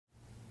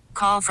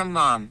Call from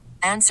mom.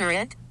 Answer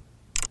it.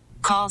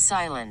 Call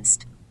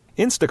silenced.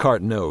 Instacart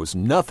knows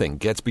nothing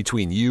gets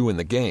between you and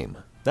the game.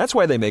 That's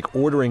why they make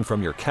ordering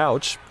from your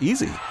couch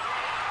easy.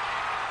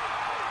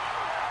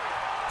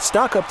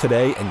 Stock up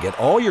today and get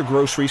all your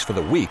groceries for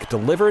the week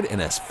delivered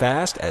in as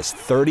fast as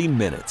 30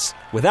 minutes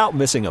without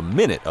missing a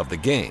minute of the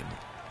game.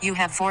 You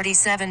have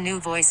 47 new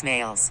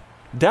voicemails.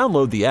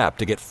 Download the app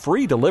to get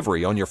free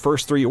delivery on your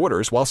first 3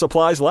 orders while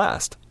supplies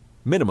last.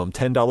 Minimum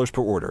 $10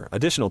 per order.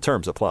 Additional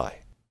terms apply.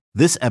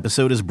 This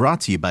episode is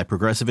brought to you by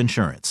Progressive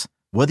Insurance.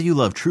 Whether you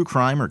love true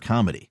crime or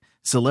comedy,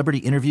 celebrity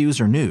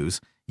interviews or news,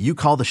 you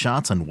call the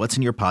shots on what's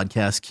in your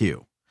podcast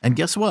queue. And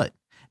guess what?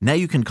 Now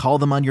you can call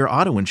them on your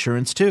auto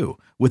insurance too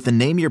with the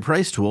Name Your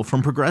Price tool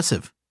from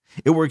Progressive.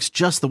 It works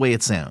just the way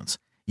it sounds.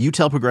 You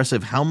tell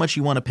Progressive how much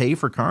you want to pay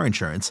for car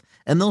insurance,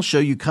 and they'll show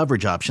you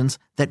coverage options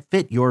that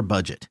fit your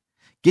budget.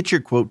 Get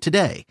your quote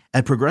today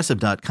at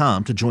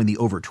Progressive.com to join the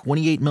over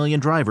 28 million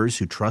drivers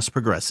who trust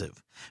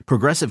Progressive.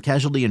 Progressive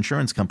Casualty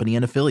Insurance Company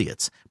and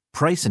Affiliates.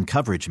 Price and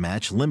coverage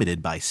match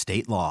limited by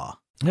state law.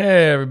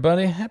 Hey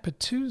everybody, happy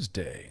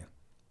Tuesday.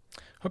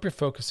 Hope you're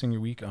focusing your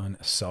week on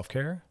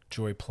self-care,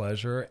 joy,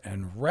 pleasure,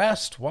 and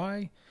rest.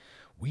 Why?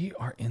 We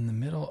are in the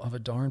middle of a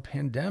darn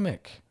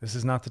pandemic. This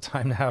is not the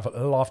time to have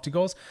lofty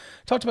goals.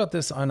 Talked about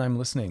this on I'm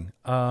Listening.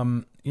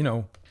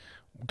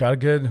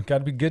 Got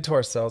to be good to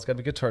ourselves.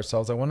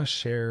 I want to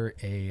share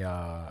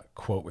a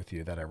quote with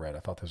you that I read. I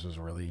thought this was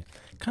really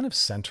kind of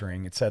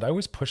centering. It said, I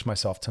always push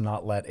myself to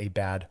not let a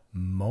bad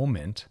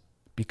moment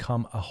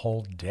become a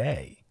whole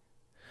day.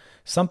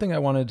 Something I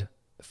wanted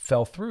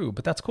fell through,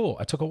 but that's cool.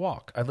 I took a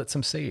walk. I lit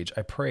some sage.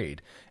 I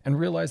prayed and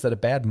realized that a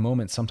bad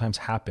moment sometimes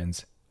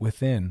happens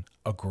within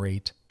a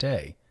great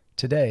day.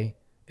 Today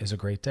is a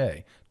great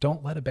day.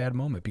 Don't let a bad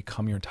moment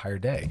become your entire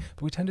day.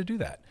 But we tend to do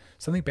that.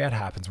 Something bad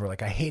happens. We're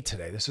like, I hate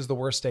today. This is the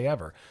worst day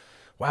ever.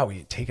 Wow,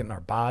 we take it in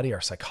our body, our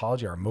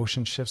psychology, our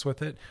emotion shifts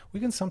with it. We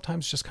can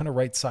sometimes just kind of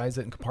right size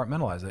it and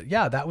compartmentalize it.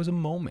 Yeah, that was a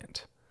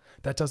moment.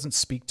 That doesn't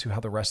speak to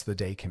how the rest of the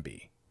day can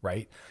be,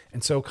 right?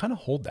 And so kind of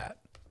hold that.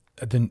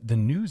 The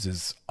news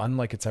is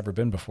unlike it's ever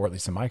been before, at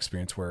least in my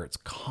experience, where it's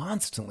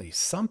constantly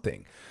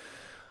something.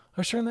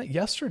 I was sharing that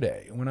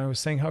yesterday when I was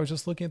saying how I was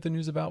just looking at the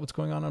news about what's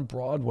going on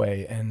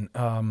Broadway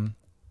and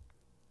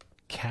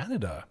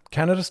Canada.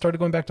 Canada started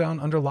going back down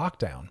under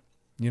lockdown.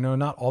 You know,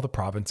 not all the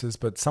provinces,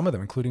 but some of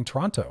them, including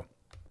Toronto.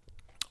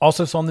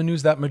 Also saw on the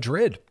news that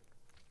Madrid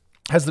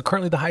has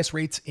currently the highest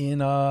rates in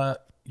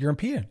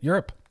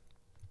Europe.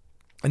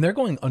 And they're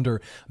going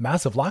under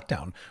massive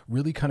lockdown,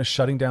 really kind of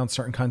shutting down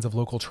certain kinds of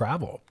local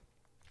travel.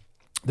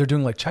 They're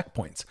doing like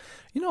checkpoints.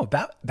 You know,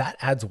 that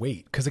adds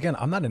weight. Because again,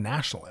 I'm not a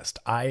nationalist.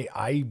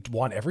 I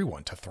want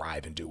everyone to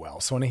thrive and do well.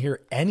 So when I hear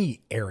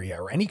any area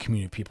or any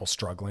community of people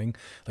struggling,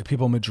 like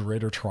people in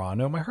Madrid or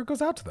Toronto, my heart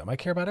goes out to them. I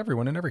care about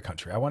everyone in every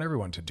country. I want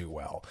everyone to do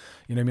well.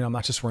 You know what I mean? I'm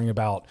not just worrying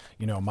about,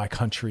 you know, my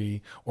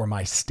country or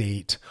my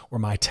state or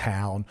my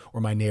town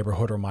or my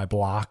neighborhood or my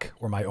block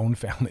or my own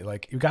family.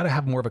 Like you got to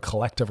have more of a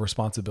collective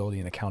responsibility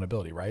and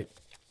accountability, right?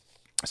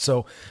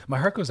 So my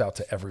heart goes out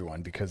to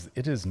everyone because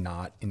it is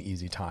not an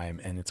easy time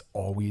and it's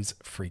always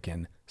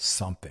freaking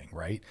something,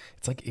 right?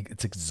 It's like,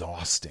 it's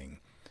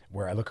exhausting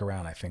where I look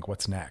around, I think,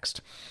 what's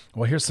next?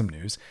 Well, here's some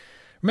news.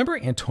 Remember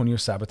Antonio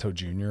Sabato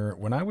Jr.?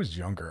 When I was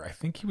younger, I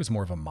think he was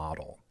more of a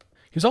model.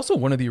 He was also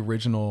one of the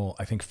original,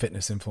 I think,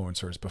 fitness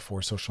influencers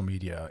before social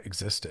media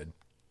existed.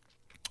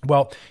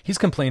 Well, he's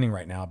complaining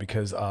right now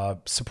because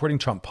supporting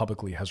Trump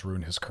publicly has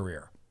ruined his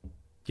career.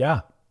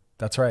 Yeah,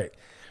 that's right.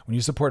 When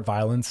you support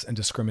violence and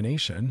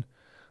discrimination,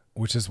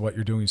 which is what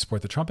you're doing, you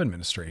support the Trump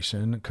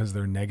administration because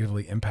they're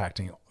negatively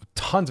impacting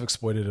tons of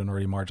exploited and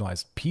already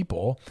marginalized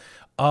people.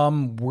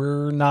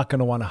 We're not going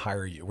to want to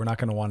hire you. We're not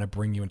going to want to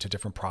bring you into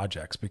different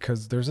projects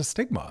because there's a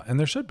stigma, and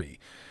there should be.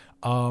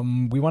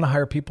 We want to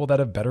hire people that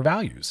have better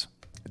values.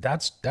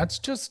 That's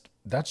just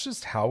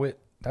how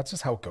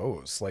it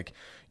goes. Like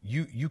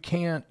you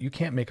can't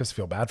make us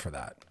feel bad for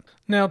that.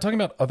 Now, talking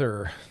about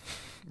other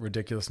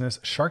ridiculousness,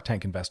 Shark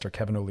Tank investor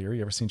Kevin O'Leary,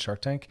 you ever seen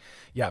Shark Tank?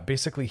 Yeah,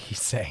 basically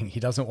he's saying he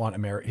doesn't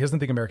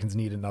think Americans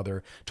need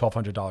another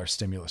 $1,200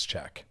 stimulus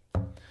check.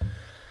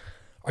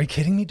 Are you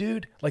kidding me,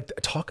 dude? Like,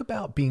 talk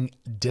about being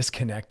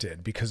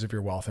disconnected because of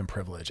your wealth and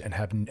privilege and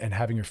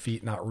having your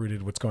feet not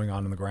rooted what's going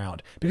on the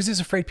ground because he's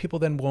afraid people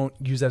then won't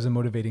use that as a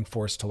motivating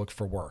force to look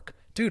for work.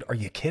 Dude, are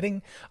you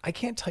kidding? I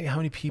can't tell you how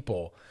many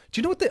people. Do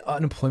you know what the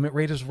unemployment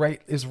rate is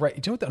right? Do you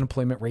know what the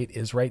unemployment rate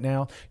is right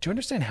now? Do you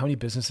understand how many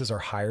businesses are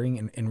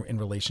hiring in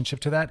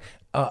relationship to that?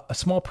 A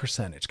small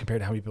percentage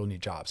compared to how many people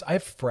need jobs. I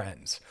have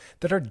friends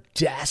that are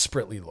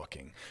desperately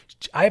looking.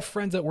 I have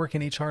friends that work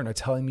in HR and are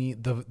telling me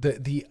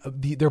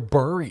they're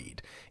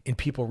buried in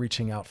people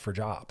reaching out for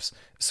jobs.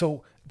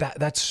 So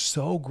that's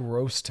so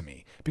gross to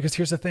me because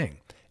here's the thing.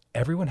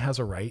 Everyone has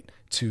a right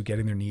to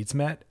getting their needs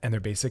met and their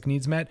basic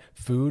needs met,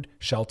 food,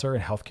 shelter,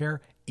 and healthcare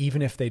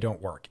even if they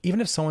don't work.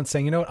 Even if someone's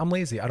saying, you know what, I'm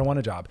lazy, I don't want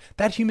a job.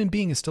 That human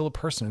being is still a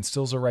person and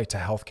still has a right to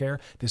healthcare.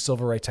 They still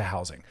have a right to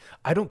housing.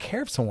 I don't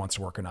care if someone wants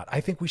to work or not.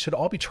 I think we should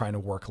all be trying to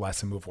work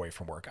less and move away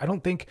from work. I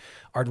don't think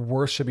our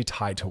worth should be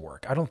tied to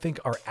work. I don't think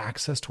our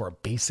access to our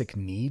basic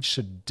needs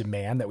should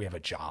demand that we have a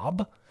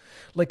job.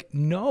 Like,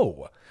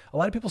 no. A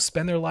lot of people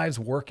spend their lives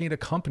working at a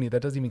company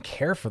that doesn't even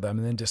care for them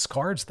and then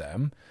discards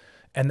them.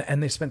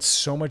 And they spent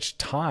so much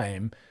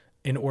time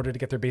in order to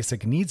get their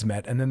basic needs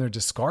met, and then they're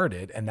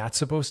discarded. And that's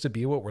supposed to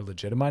be what we're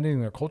legitimizing in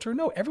their culture?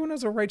 No, everyone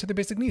has a right to their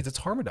basic needs. It's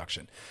harm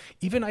reduction.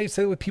 Even I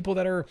say with people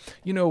that are,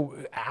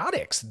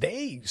 addicts,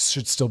 they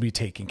should still be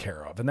taken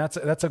care of. And that's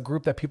a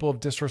group that people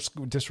have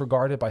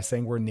disregarded by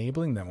saying we're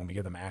enabling them when we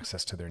give them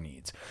access to their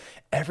needs.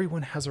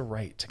 Everyone has a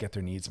right to get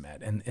their needs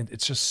met. And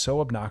it's just so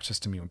obnoxious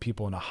to me when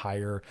people in a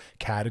higher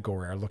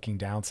category are looking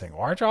down saying,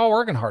 why aren't you all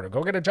working harder?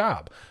 Go get a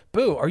job.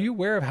 Boo. Are you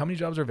aware of how many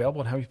jobs are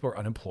available and how many people are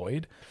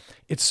unemployed?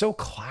 It's so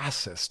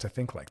classist to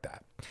think like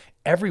that.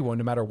 Everyone,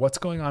 no matter what's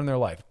going on in their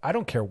life, I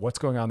don't care what's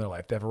going on in their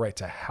life, they have a right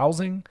to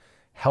housing,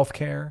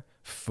 healthcare,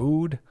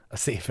 food, a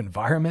safe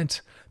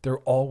environment. They're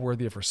all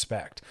worthy of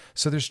respect.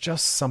 So there's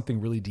just something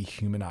really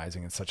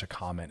dehumanizing in such a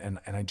comment. And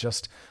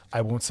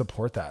I won't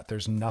support that.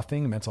 There's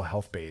nothing mental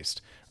health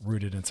based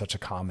rooted in such a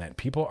comment.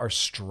 People are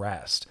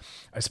stressed.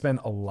 I spend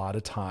a lot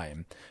of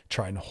time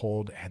trying to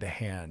hold the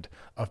hand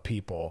of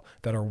people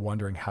that are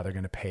wondering how they're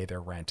going to pay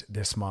their rent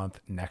this month,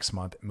 next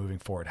month, moving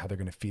forward, how they're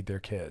going to feed their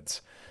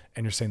kids.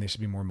 And you're saying they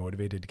should be more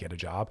motivated to get a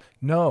job?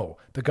 No,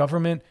 the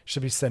government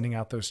should be sending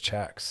out those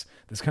checks.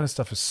 This kind of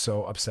stuff is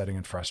so upsetting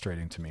and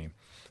frustrating to me.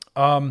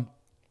 All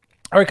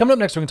right, coming up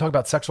next, we're going to talk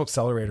about sexual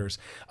accelerators.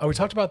 We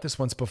talked about this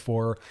once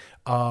before.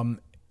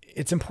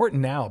 It's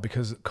important now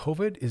because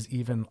COVID is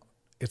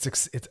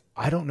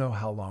I don't know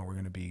how long we're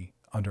going to be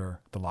under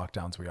the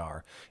lockdowns we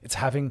are. It's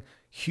having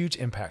huge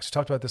impacts. We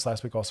talked about this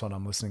last week also on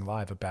I'm Listening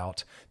Live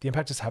about the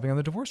impact it's having on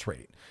the divorce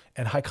rate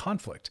and high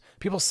conflict.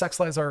 People's sex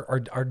lives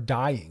are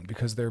dying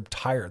because they're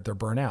tired, they're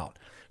burnt out.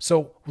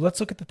 So let's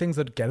look at the things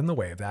that get in the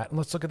way of that, and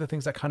let's look at the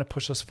things that kind of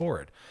push us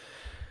forward.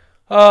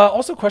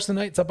 Also, question of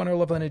the night, it's up on our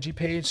Loveline IG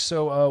page,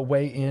 so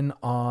weigh in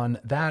on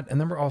that. And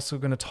then we're also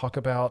going to talk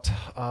about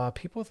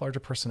people with larger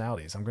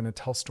personalities. I'm going to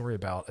tell a story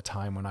about a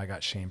time when I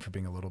got shamed for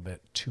being a little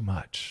bit too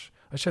much.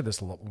 I shared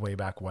this way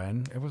back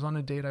when. It was on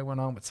a date I went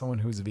on with someone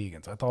who's a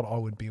vegan, so I thought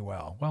all would be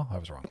well. Well, I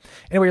was wrong.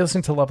 Anyway, you're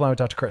listening to Loveline with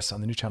Dr. Chris on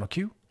the new channel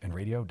Q and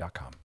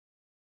radio.com.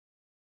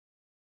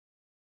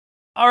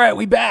 All right,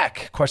 we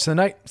back. Question of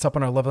the night. It's up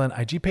on our Loveline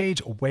IG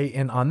page. Weigh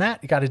in on that.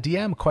 You got a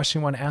DM,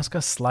 question you want to ask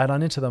us, slide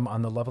on into them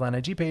on the Loveline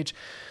IG page.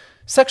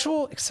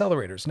 Sexual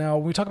accelerators. Now,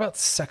 when we talk about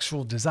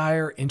sexual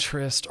desire,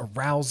 interest,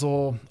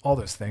 arousal, all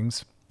those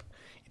things,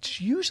 it's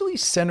usually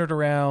centered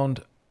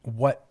around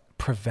what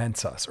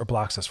prevents us or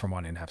blocks us from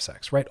wanting to have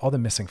sex, right? All the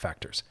missing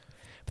factors.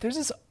 But there's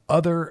this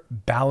other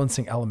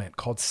balancing element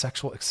called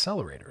sexual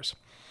accelerators.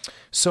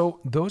 So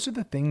those are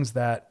the things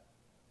that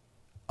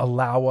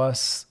allow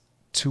us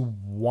to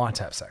want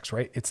to have sex,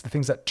 right? It's the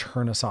things that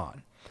turn us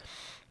on.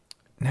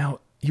 Now,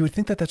 you would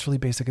think that that's really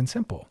basic and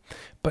simple,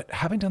 but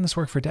having done this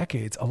work for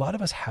decades, a lot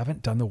of us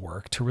haven't done the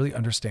work to really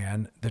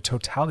understand the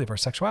totality of our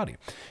sexuality.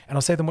 And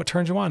I'll say to them, what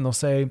turns you on? They'll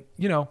say,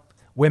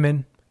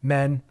 women,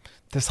 men,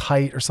 this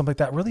height or something like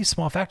that, really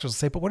small factors.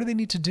 They'll say, but what do they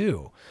need to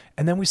do?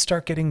 And then we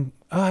start getting,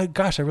 oh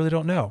gosh, I really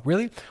don't know.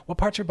 Really? What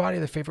parts of your body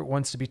are the favorite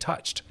ones to be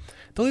touched?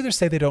 They'll either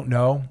say they don't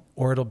know,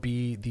 or it'll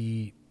be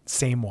the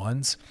same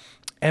ones.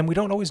 And we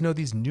don't always know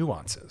these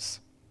nuances.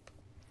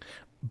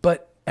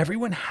 But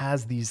everyone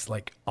has these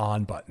like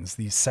on buttons,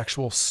 these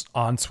sexual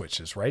on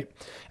switches, right?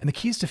 And the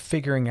key is to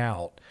figuring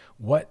out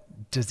what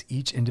does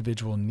each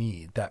individual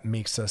need that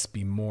makes us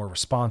be more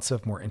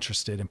responsive, more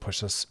interested, and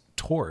push us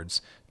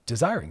towards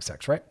desiring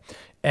sex, right?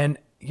 And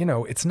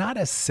it's not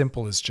as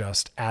simple as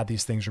just add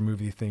these things, remove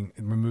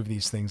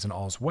these things, and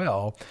all's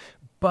well.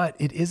 But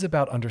it is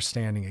about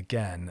understanding,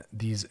 again,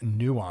 these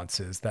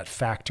nuances that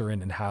factor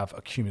in and have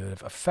a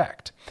cumulative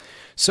effect.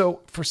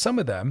 So for some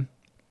of them,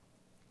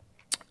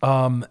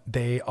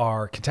 they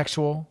are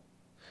contextual.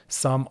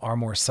 Some are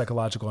more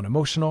psychological and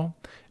emotional,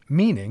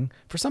 meaning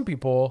for some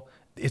people,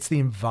 it's the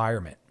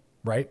environment,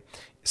 right?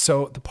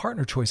 So the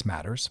partner choice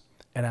matters.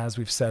 And as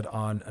we've said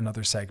on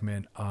another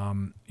segment,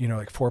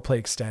 like foreplay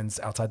extends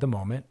outside the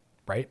moment,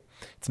 right?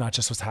 It's not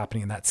just what's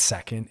happening in that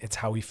second. It's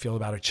how we feel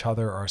about each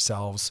other or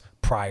ourselves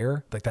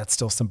prior. Like that's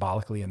still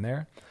symbolically in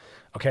there.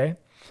 Okay.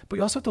 But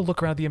you also have to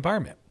look around the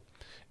environment.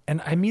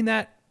 And I mean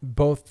that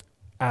both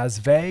as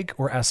vague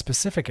or as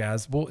specific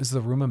as, well, is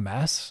the room a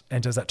mess?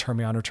 And does that turn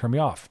me on or turn me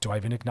off? Do I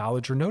even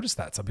acknowledge or notice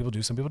that? Some people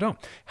do, some people don't.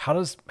 How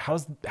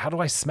do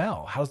I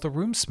smell? How does the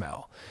room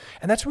smell?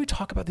 And that's when we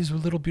talk about these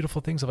little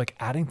beautiful things of like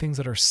adding things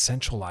that are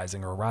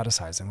sensualizing or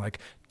eroticizing, like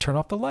turn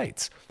off the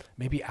lights,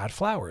 maybe add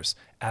flowers,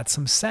 add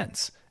some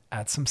scents,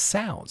 add some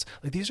sounds.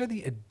 Like these are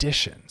the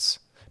additions.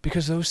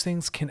 because those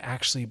things can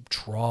actually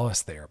draw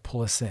us there,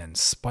 pull us in,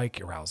 spike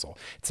arousal.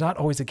 It's not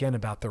always, again,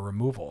 about the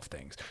removal of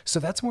things. So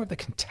that's more of the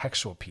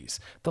contextual piece,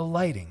 the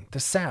lighting, the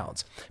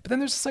sounds. But then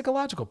there's the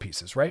psychological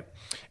pieces, right?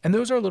 And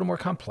those are a little more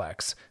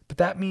complex, but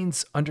that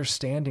means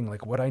understanding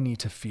like what I need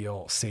to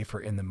feel safer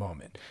in the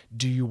moment.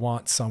 Do you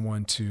want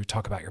someone to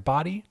talk about your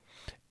body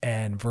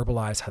and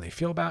verbalize how they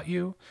feel about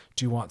you?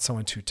 Do you want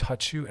someone to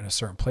touch you in a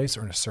certain place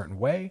or in a certain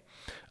way?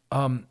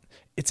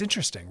 It's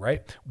interesting,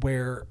 right?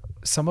 Where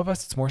some of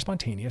us, it's more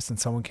spontaneous and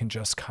someone can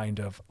just kind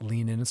of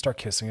lean in and start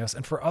kissing us.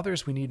 And for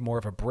others, we need more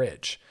of a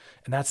bridge.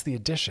 And that's the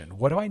addition.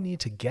 What do I need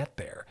to get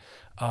there?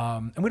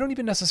 And we don't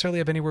even necessarily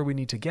have anywhere we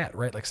need to get,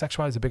 right? Like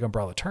sexuality is a big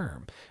umbrella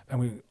term.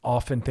 And we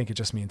often think it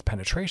just means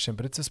penetration,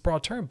 but it's this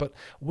broad term. But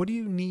what do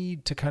you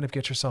need to kind of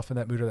get yourself in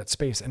that mood or that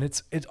space? And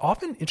it's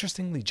often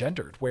interestingly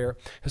gendered, where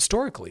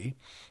historically,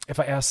 if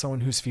I ask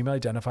someone who's female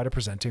identified or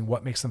presenting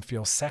what makes them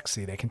feel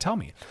sexy, they can tell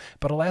me.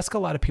 But I'll ask a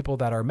lot of people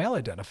that are male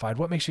identified,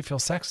 what makes you feel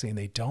sexy? And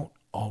they don't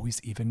always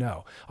even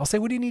know. I'll say,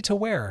 what do you need to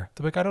wear?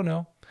 They're like, I don't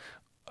know.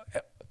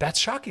 That's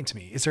shocking to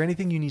me. Is there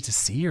anything you need to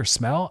see or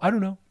smell? I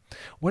don't know.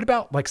 What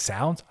about like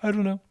sounds? I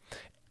don't know.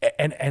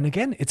 And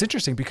again, it's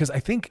interesting because I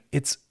think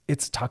it's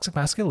toxic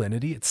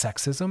masculinity, it's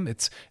sexism,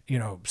 it's,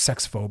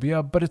 sex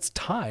phobia, but it's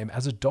time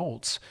as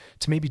adults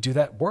to maybe do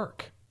that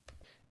work.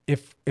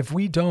 If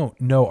we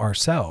don't know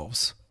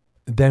ourselves,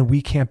 then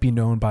we can't be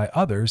known by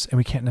others and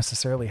we can't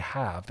necessarily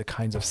have the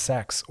kinds of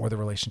sex or the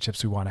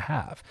relationships we want to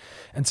have.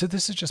 And so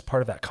this is just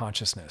part of that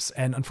consciousness.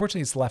 And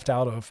unfortunately, it's left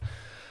out of,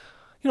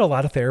 a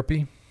lot of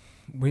therapy.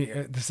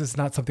 This is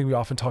not something we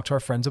often talk to our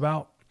friends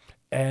about.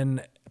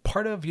 And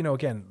part of,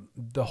 again,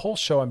 the whole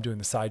show I'm doing,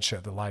 the side show,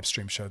 the live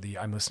stream show, the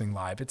I'm Listening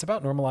Live, it's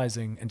about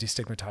normalizing and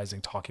destigmatizing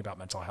talking about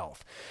mental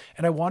health.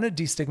 And I want to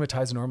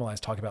destigmatize and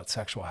normalize talking about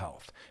sexual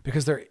health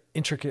because they're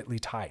intricately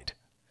tied.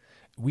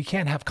 We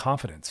can't have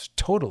confidence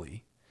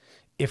totally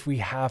if we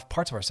have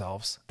parts of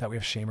ourselves that we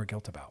have shame or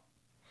guilt about.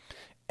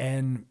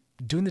 And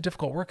doing the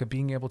difficult work of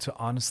being able to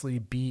honestly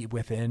be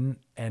within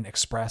and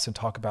express and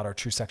talk about our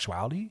true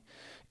sexuality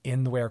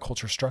in the way our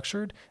culture is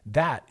structured,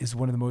 that is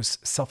one of the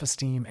most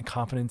self-esteem and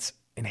confidence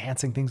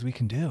enhancing things we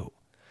can do.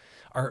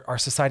 Our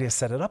society has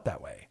set it up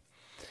that way.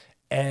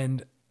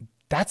 And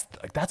that's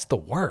the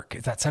work.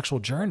 It's that sexual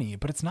journey,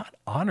 but it's not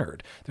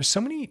honored. There's so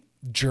many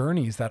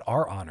journeys that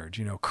are honored,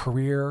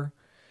 career,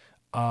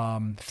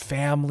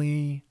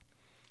 family,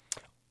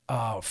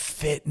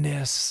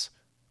 fitness,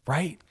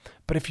 right?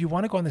 But if you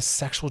want to go on this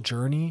sexual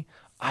journey,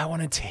 I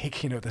want to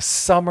take, the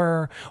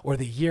summer or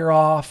the year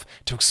off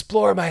to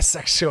explore my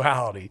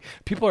sexuality.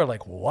 People are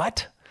like,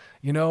 what?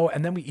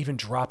 And then we even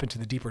drop into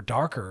the deeper,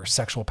 darker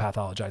sexual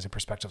pathologizing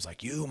perspectives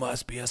like, you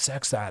must be a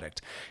sex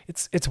addict.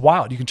 It's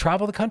wild. You can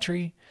travel the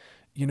country,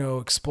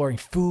 exploring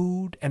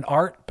food and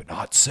art, but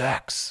not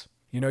sex.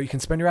 You can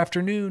spend your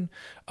afternoon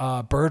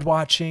bird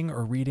watching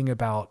or reading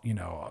about,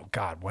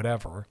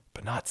 whatever,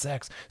 but not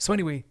sex. So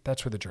anyway,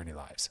 that's where the journey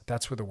lies.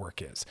 That's where the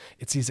work is.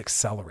 It's these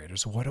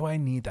accelerators. What do I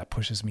need that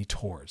pushes me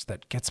towards,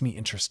 that gets me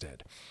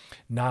interested?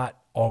 Not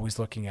always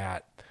looking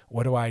at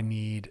what do I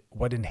need,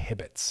 what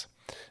inhibits.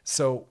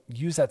 So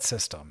use that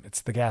system.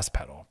 It's the gas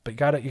pedal, but you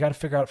got to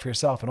figure out for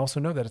yourself and also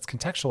know that it's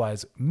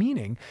contextualized,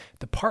 meaning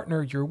the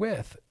partner you're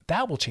with,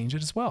 that will change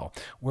it as well.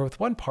 Where with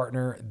one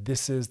partner,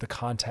 this is the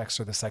context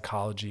or the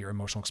psychology or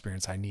emotional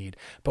experience I need,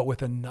 but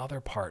with another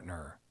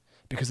partner,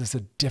 because it's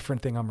a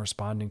different thing I'm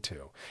responding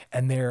to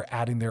and they're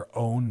adding their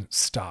own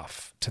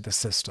stuff to the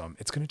system,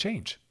 it's going to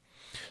change.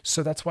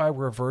 So that's why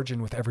we're a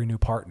virgin with every new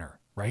partner.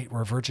 Right?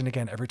 We're a virgin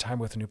again every time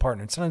with a new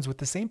partner, and sometimes with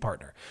the same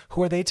partner.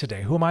 Who are they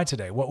today? Who am I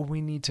today? What will we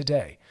need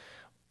today?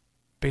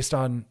 Based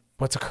on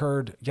what's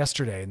occurred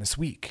yesterday and this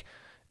week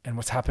and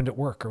what's happened at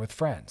work or with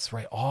friends,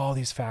 right? All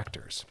these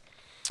factors.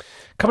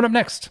 Coming up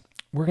next,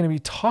 we're going to be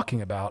talking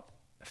about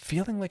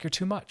feeling like you're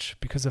too much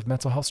because of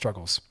mental health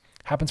struggles.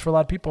 Happens for a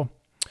lot of people.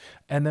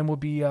 And then we'll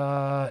be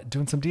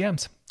doing some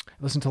DMs.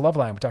 Listen to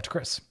Loveline with Dr.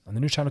 Chris on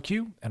the new channel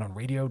Q and on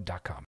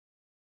radio.com.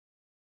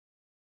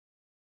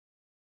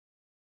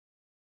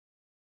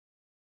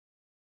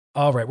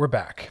 All right, we're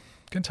back.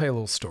 I'm going to tell you a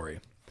little story.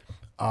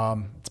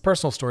 It's a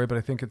personal story, but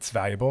I think it's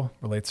valuable.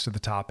 Relates to the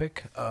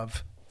topic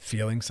of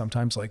feeling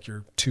sometimes like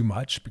you're too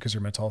much because of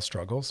your mental health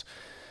struggles.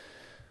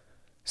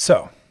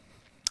 So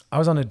I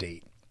was on a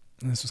date,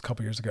 and this was a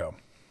couple years ago.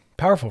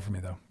 Powerful for me,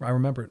 though. I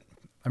remember it.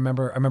 I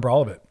remember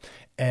all of it.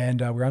 And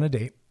we were on a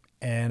date,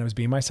 and I was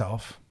being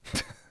myself.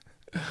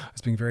 I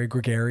was being very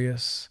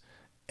gregarious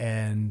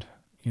and,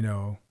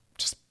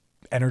 just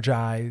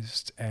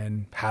energized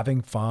and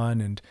having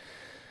fun. And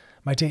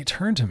my date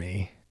turned to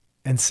me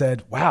and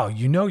said, wow,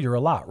 you're a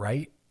lot,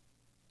 right?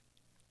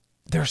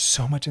 There's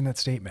so much in that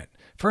statement.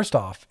 First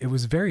off, it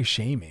was very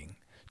shaming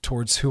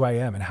towards who I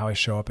am and how I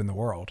show up in the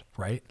world,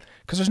 right?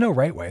 Because there's no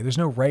right way. There's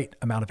no right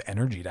amount of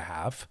energy to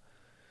have.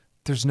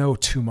 There's no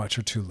too much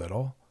or too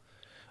little.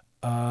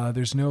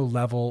 There's no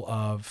level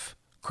of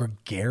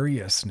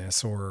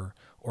gregariousness or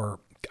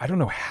I don't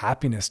know,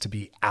 happiness to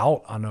be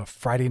out on a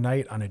Friday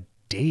night on a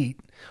date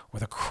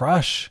with a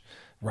crush,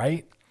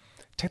 right?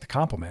 Take the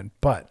compliment,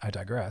 but I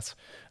digress.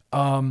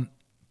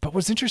 But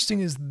what's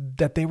interesting is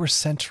that they were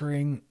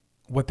centering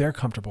what they're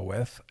comfortable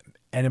with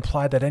and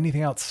implied that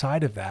anything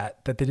outside of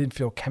that they didn't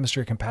feel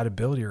chemistry or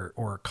compatibility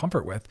or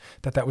comfort with,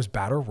 that was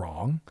bad or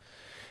wrong.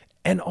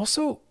 And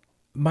also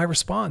my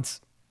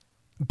response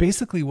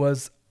basically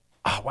was,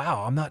 oh,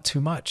 wow, I'm not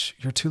too much.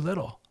 You're too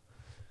little.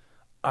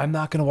 I'm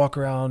not going to walk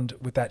around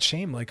with that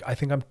shame. Like, I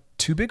think I'm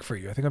too big for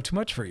you. I think I'm too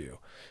much for you.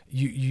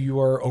 You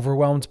are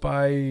overwhelmed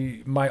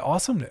by my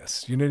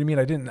awesomeness. You know what I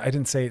mean? I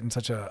didn't say it in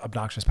such a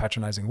obnoxious,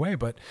 patronizing way,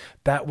 but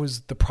that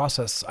was the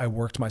process I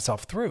worked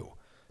myself through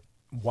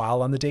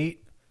while on the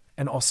date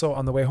and also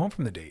on the way home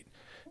from the date.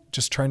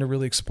 Just trying to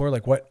really explore,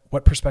 like,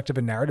 what perspective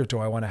and narrative do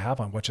I want to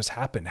have on what just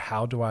happened?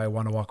 How do I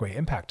want to walk away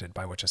impacted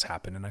by what just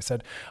happened? And I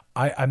said,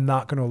 I'm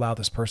not going to allow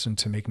this person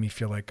to make me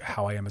feel like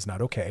how I am is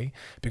not okay,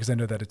 because I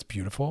know that it's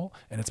beautiful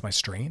and it's my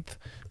strength.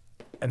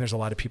 And there's a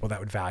lot of people that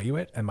would value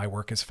it. And my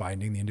work is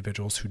finding the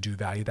individuals who do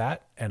value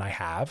that. And I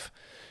have,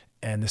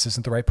 and this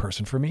isn't the right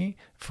person for me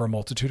for a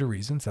multitude of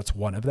reasons. That's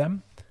one of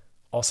them.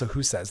 Also,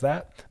 who says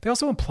that? They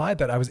also implied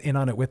that I was in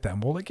on it with them.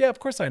 Well, like, yeah, of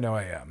course I know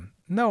I am.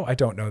 No, I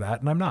don't know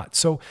that. And I'm not.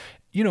 So,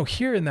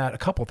 here in that, a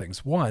couple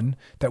things. One,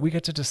 that we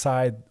get to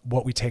decide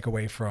what we take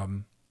away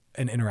from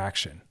an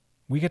interaction.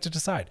 We get to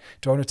decide.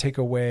 Do I want to take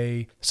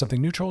away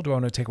something neutral? Do I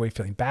want to take away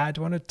feeling bad?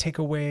 Do I want to take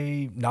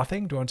away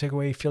nothing? Do I want to take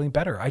away feeling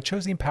better? I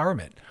chose the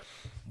empowerment.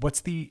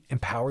 What's the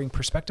empowering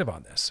perspective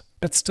on this?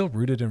 But still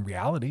rooted in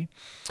reality.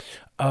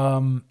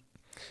 And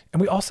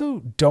we also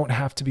don't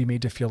have to be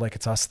made to feel like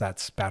it's us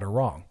that's bad or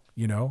wrong.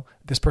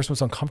 This person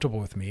was uncomfortable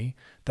with me.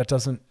 That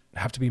doesn't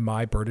have to be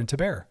my burden to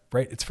bear,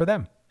 right? It's for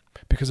them,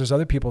 because there's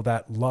other people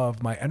that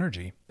love my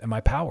energy and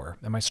my power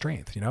and my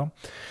strength,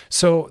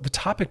 So the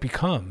topic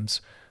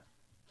becomes,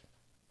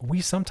 we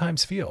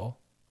sometimes feel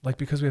like,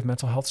 because we have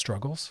mental health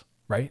struggles,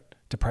 right?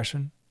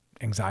 Depression,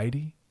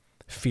 anxiety,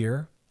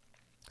 fear,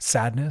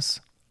 sadness,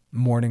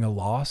 mourning a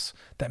loss,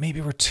 that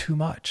maybe we're too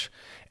much.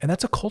 And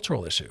that's a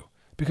cultural issue,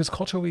 because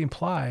culturally we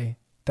imply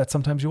that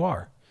sometimes you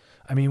are.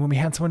 I mean, when we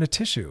hand someone a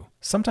tissue,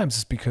 sometimes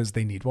it's because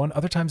they need one.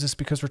 Other times it's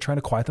because we're trying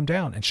to quiet them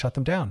down and shut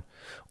them down.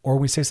 Or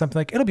we say something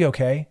like, it'll be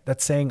okay.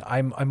 That's saying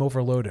I'm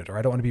overloaded, or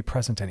I don't want to be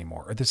present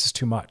anymore, or this is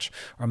too much,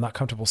 or I'm not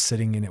comfortable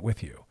sitting in it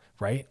with you,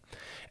 right?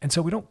 And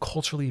so we don't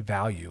culturally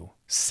value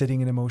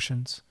sitting in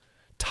emotions,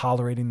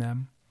 tolerating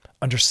them,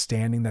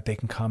 understanding that they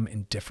can come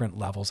in different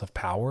levels of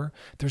power.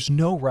 There's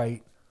no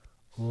right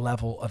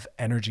level of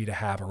energy to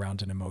have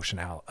around an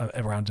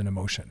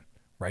emotion,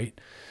 right?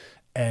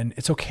 And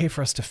it's okay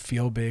for us to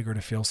feel big or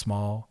to feel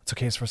small. It's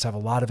okay for us to have a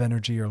lot of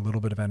energy or a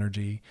little bit of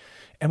energy.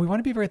 And we want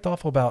to be very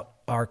thoughtful about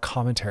our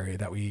commentary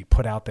that we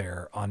put out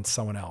there on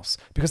someone else,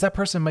 because that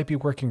person might be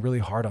working really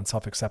hard on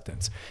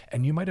self-acceptance,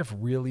 and you might have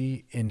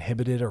really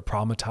inhibited or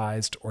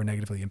problematized or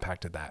negatively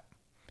impacted that,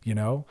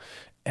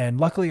 And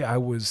luckily I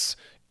was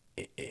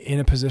in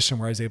a position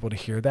where I was able to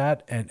hear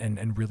that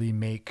and really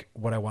make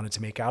what I wanted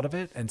to make out of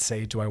it and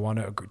say, do I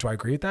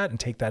agree with that and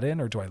take that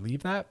in, or do I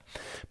leave that?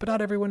 But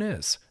not everyone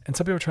is. And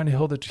some people are trying to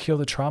heal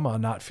the trauma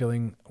and not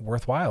feeling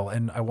worthwhile.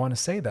 And I want to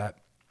say that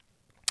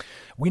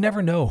we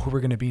never know who we're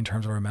going to be in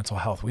terms of our mental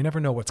health. We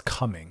never know what's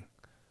coming.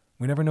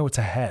 We never know what's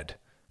ahead.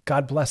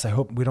 God bless. I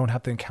hope we don't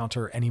have to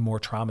encounter any more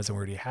traumas than we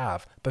already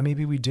have, but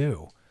maybe we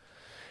do.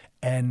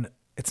 And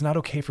it's not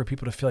okay for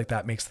people to feel like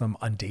that makes them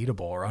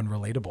undateable or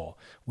unrelatable.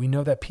 We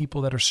know that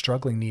people that are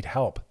struggling need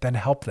help. Then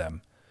help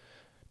them.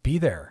 Be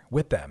there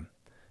with them.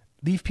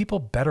 Leave people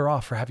better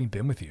off for having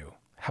been with you.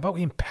 How about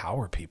we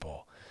empower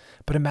people?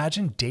 But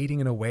imagine dating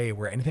in a way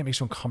where anything that makes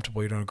you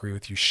uncomfortable, you don't agree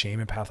with, you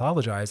shame and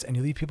pathologize, and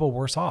you leave people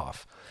worse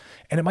off.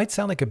 And it might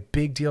sound like a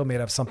big deal made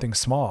out of something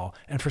small.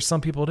 And for some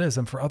people it is.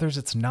 And for others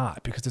it's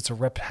not, because it's a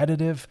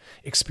repetitive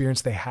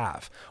experience they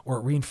have, or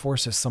it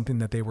reinforces something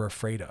that they were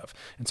afraid of.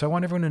 And so I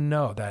want everyone to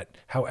know that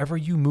however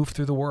you move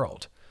through the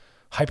world,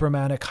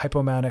 hypermanic,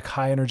 hypomanic,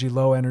 high energy,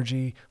 low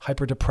energy,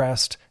 hyper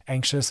depressed,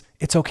 anxious,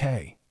 it's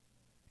okay.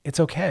 It's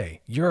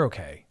okay. You're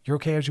okay. You're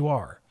okay as you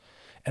are.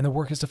 And the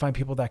work is to find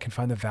people that can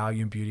find the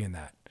value and beauty in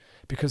that,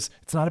 because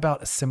it's not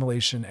about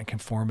assimilation and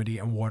conformity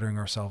and watering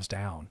ourselves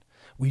down.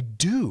 We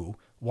do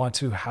want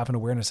to have an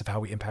awareness of how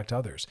we impact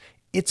others.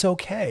 It's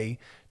okay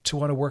to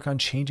want to work on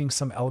changing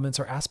some elements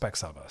or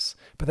aspects of us,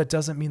 but that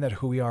doesn't mean that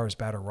who we are is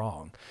bad or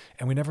wrong.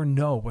 And we never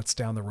know what's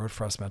down the road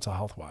for us mental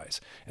health wise.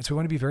 And so we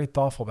want to be very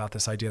thoughtful about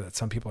this idea that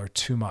some people are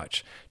too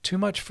much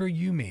for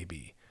you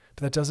maybe,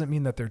 but that doesn't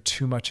mean that they're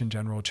too much in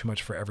general, too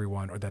much for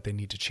everyone, or that they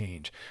need to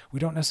change.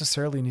 We don't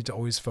necessarily need to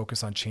always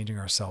focus on changing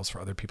ourselves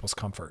for other people's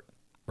comfort,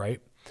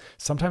 right?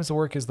 Sometimes the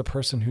work is the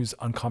person who's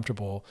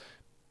uncomfortable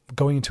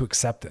going into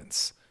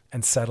acceptance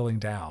and settling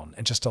down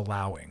and just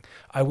allowing.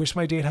 I wish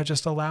my date had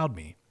just allowed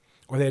me,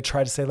 or they had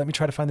tried to say, let me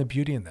try to find the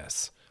beauty in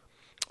this,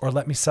 or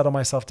let me settle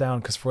myself down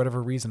because for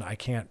whatever reason, I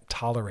can't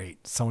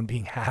tolerate someone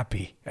being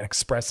happy and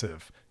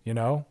expressive,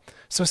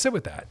 So sit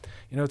with that.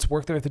 It's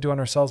work that we have to do on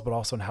ourselves, but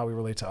also in how we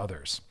relate to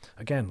others.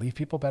 Again, leave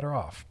people better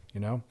off,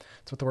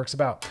 That's what the work's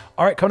about.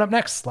 All right, coming up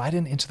next, slide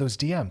into those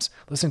DMs.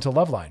 Listening to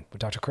Loveline with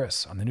Dr.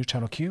 Chris on the new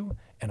channel Q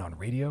and on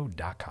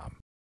radio.com.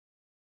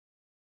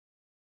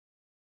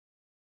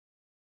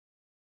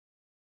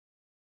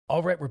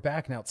 All right, we're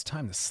back. Now it's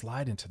time to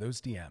slide into those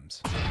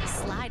DMs.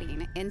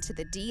 Sliding into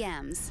the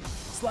DMs.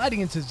 Sliding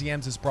into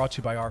DMs is brought to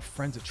you by our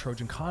friends at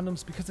Trojan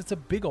Condoms because it's a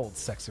big old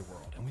sexy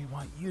world and we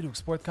want you to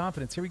explore with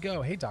confidence. Here we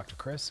go. Hey, Dr.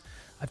 Chris,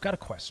 I've got a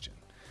question.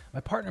 My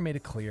partner made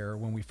it clear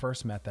when we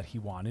first met that he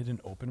wanted an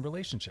open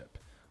relationship.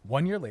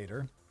 1 year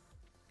later,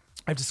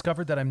 I've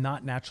discovered that I'm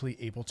not naturally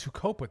able to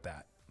cope with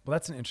that. Well,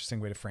 that's an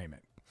interesting way to frame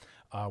it.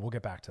 We'll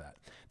get back to that.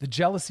 The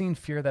jealousy and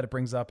fear that it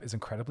brings up is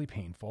incredibly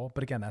painful,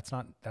 but again, that's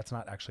not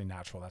actually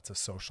natural. That's a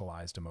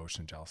socialized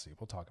emotion, jealousy.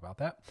 We'll talk about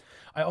that.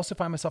 I also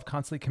find myself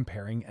constantly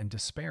comparing and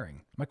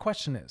despairing. My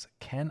question is,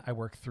 can I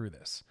work through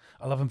this?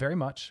 I love him very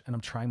much, and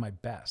I'm trying my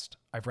best.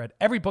 I've read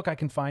every book I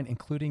can find,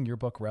 including your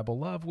book, Rebel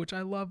Love, which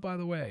I love, by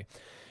the way,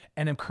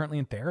 and I'm currently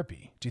in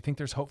therapy. Do you think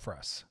there's hope for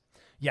us?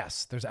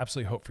 Yes, there's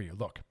absolutely hope for you.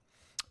 Look,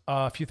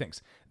 a few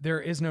things.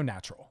 There is no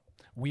natural.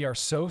 We are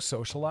so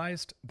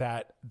socialized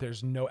that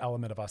there's no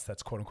element of us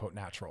that's quote unquote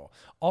natural.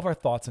 All of our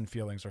thoughts and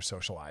feelings are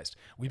socialized.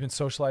 We've been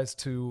socialized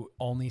to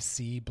only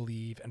see,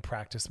 believe, and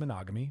practice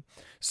monogamy.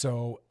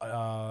 So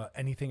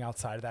anything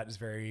outside of that is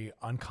very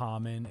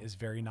uncommon, is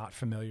very not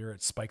familiar.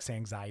 It spikes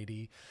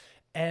anxiety.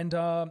 And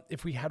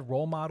if we had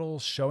role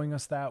models showing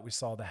us that, we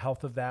saw the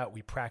health of that,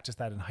 we practiced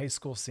that in high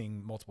school,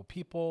 seeing multiple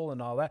people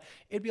and all that,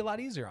 it'd be a lot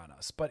easier on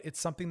us. But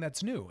it's something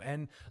that's new.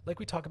 And like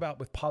we talk about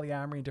with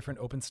polyamory and different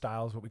open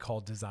styles, what we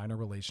call designer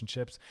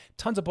relationships,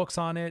 tons of books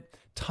on it,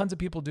 tons of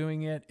people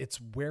doing it. It's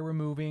where we're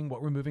moving,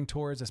 what we're moving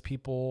towards as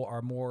people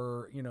are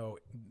more,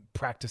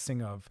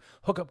 practicing of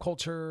hookup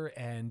culture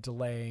and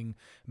delaying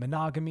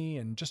monogamy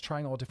and just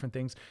trying all different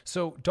things.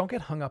 So don't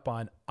get hung up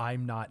on,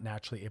 I'm not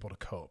naturally able to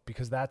cope,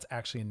 because that's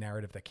actually a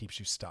narrative that keeps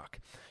you stuck.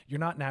 You're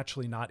not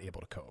naturally not able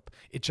to cope.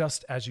 It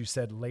just, as you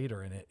said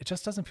later in it, it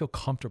just doesn't feel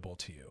comfortable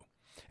to you.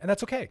 And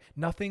that's okay.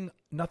 Nothing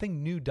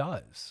new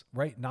does,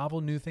 right?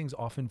 Novel new things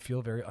often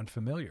feel very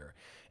unfamiliar.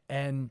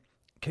 And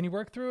can you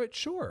work through it?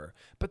 Sure.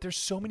 But there's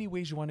so many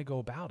ways you want to go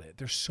about it.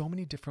 There's so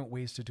many different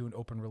ways to do an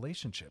open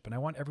relationship. And I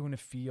want everyone to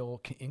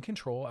feel in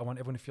control. I want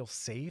everyone to feel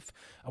safe.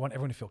 I want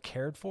everyone to feel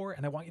cared for.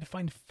 And I want you to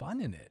find fun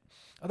in it.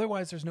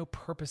 Otherwise, there's no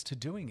purpose to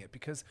doing it,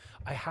 because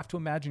I have to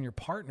imagine your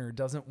partner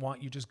doesn't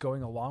want you just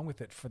going along with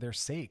it for their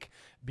sake,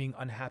 being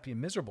unhappy and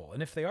miserable.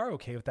 And if they are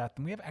okay with that,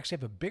 then we actually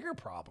have a bigger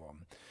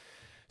problem.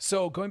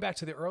 So going back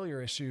to the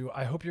earlier issue,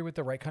 I hope you're with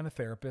the right kind of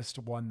therapist,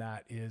 one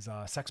that is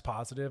sex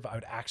positive. I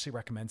would actually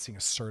recommend seeing a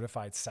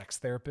certified sex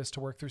therapist to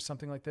work through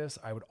something like this.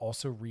 I would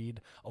also read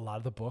a lot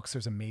of the books.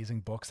 There's amazing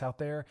books out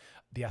there.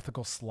 The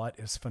Ethical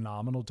Slut is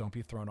phenomenal. Don't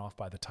be thrown off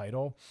by the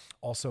title.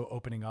 Also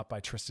Opening Up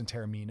by Tristan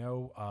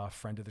Taormino, a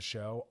friend of the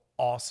show.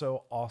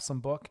 Also awesome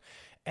book.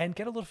 And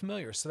get a little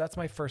familiar. So that's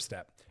my first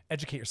step.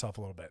 Educate yourself a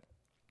little bit.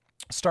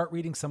 Start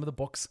reading some of the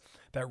books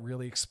that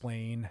really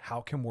explain how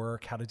it can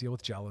work, how to deal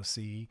with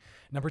jealousy.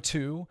 Number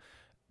 2,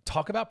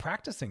 talk about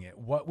practicing it.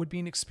 What would be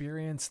an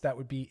experience that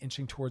would be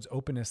inching towards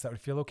openness that would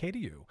feel okay to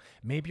you?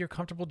 Maybe you're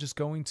comfortable just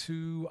going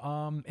to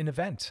an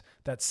event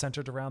that's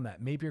centered around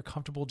that. Maybe you're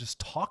comfortable just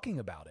talking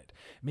about it.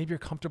 Maybe you're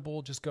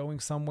comfortable just going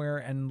somewhere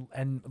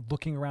and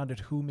looking around at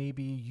who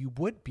maybe you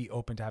would be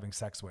open to having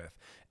sex with.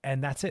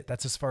 And that's it.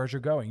 That's as far as you're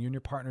going. You and your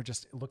partner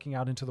just looking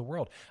out into the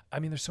world. I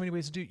mean, there's so many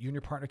ways to do it. You and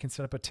your partner can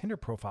set up a Tinder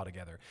profile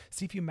together.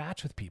 See if you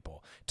match with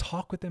people.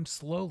 Talk with them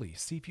slowly.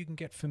 See if you can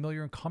get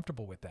familiar and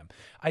comfortable with them.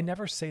 I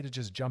never say to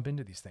just jump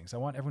into these things. I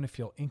want everyone to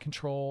feel in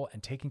control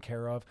and taken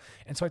care of.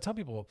 And so I tell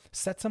people,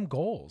 set some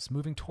goals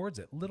moving towards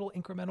it, little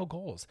incremental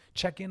goals.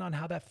 Check in on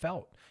how that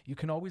felt. You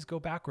can always go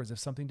backwards if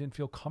something didn't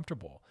feel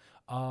comfortable.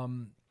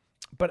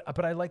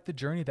 But I like the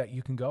journey that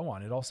you can go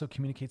on. It also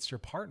communicates to your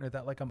partner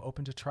that, like, I'm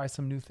open to try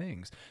some new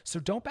things. So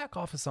don't back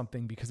off of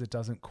something because it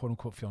doesn't quote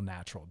unquote feel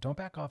natural. Don't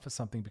back off of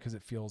something because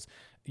it feels,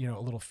 a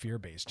little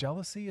fear-based.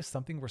 Jealousy is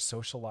something we're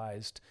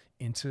socialized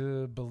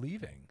into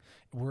believing.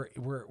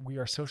 We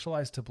are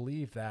socialized to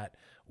believe that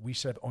we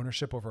should have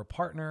ownership over a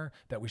partner,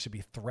 that we should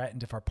be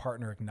threatened if our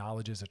partner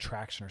acknowledges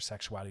attraction or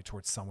sexuality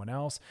towards someone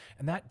else.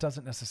 And that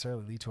doesn't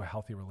necessarily lead to a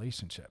healthy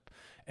relationship.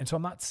 And so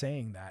I'm not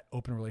saying that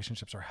open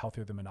relationships are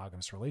healthier than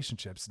monogamous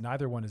relationships.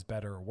 Neither one is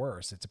better or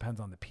worse. It depends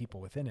on the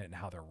people within it and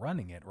how they're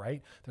running it,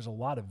 right? There's a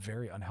lot of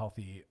very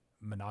unhealthy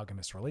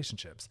monogamous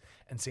relationships,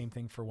 and same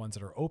thing for ones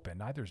that are open.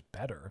 Neither's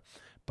better,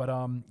 but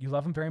you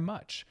love them very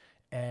much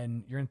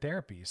and you're in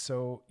therapy.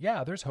 So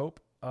yeah, there's hope.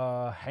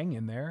 Hang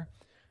in there,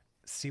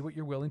 see what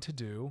you're willing to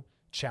do,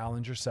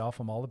 challenge yourself.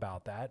 I'm all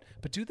about that,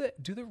 but do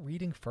the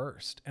reading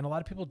first. And a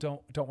lot of people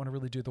don't want to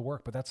really do the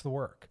work, but that's the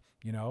work,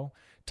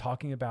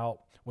 talking about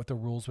what the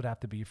rules would have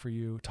to be for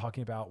you,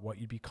 talking about what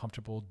you'd be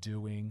comfortable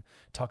doing,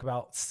 talk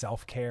about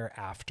self-care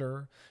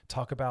after,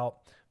 talk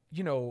about,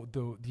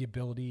 the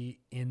ability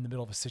in the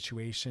middle of a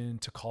situation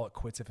to call it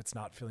quits if it's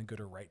not feeling good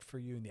or right for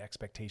you, and the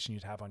expectation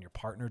you'd have on your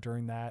partner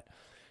during that.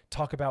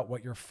 talk about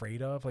what you're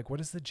afraid of. Like,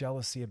 what is the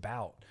jealousy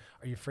about?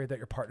 Are you afraid that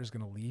your partner's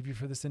going to leave you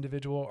for this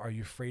individual? Are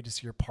you afraid to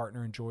see your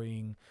partner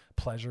enjoying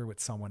pleasure with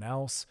someone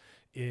else?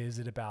 Is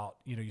it about,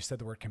 you said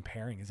the word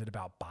comparing. Is it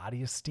about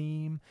body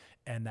esteem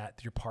and that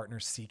your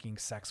partner's seeking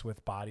sex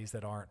with bodies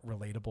that aren't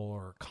relatable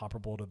or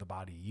comparable to the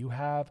body you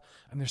have?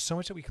 And there's so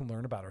much that we can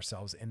learn about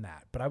ourselves in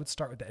that. But I would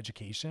start with the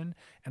education,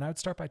 and I would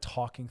start by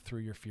talking through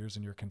your fears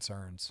and your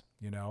concerns,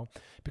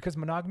 because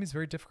monogamy is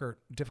very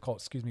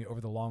difficult, over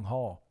the long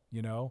haul.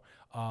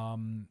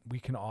 We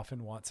can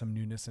often want some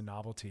newness and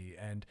novelty,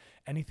 and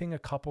anything a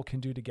couple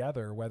can do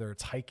together, whether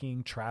it's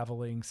hiking,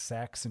 traveling,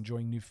 sex,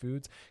 enjoying new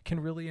foods,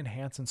 can really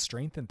enhance and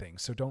strengthen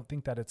things. So don't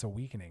think that it's a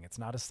weakening. It's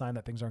not a sign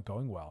that things aren't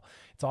going well.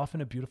 It's often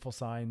a beautiful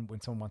sign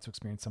when someone wants to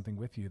experience something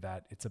with you,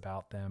 that it's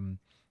about them,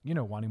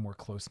 wanting more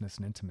closeness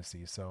and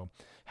intimacy. So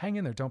hang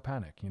in there. Don't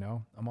panic.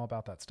 I'm all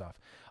about that stuff.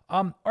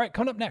 All right.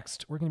 Coming up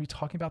next, we're going to be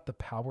talking about the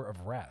power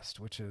of rest,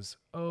 which is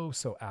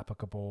so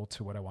applicable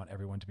to what I want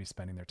everyone to be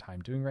spending their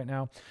time doing right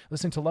now.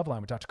 Listening to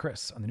Loveline with Dr.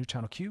 Chris on the new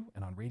channel Q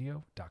and on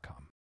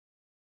radio.com.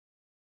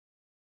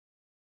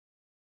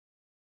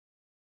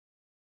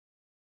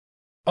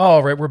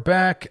 All right. We're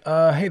back.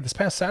 Hey, this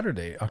past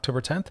Saturday, October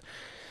 10th,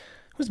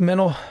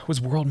 was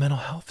World Mental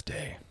Health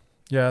Day.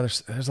 Yeah,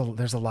 there's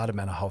a lot of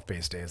mental health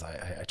based days.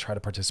 I try to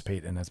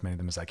participate in as many of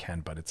them as I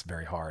can, but it's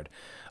very hard.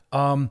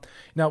 Now,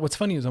 what's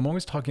funny is I'm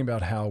always talking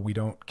about how we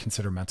don't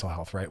consider mental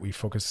health, right? We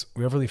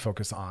overly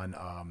focus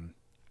on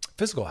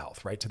physical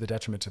health, right, to the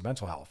detriment of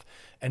mental health.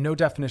 And no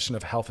definition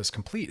of health is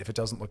complete if it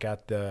doesn't look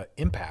at the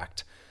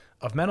impact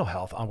of mental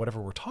health on whatever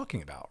we're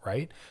talking about,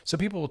 right? So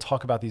people will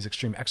talk about these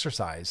extreme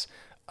exercise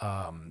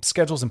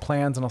schedules and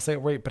plans, and I'll say,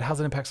 wait, but how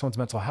does it impact someone's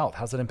mental health?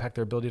 How does it impact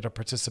their ability to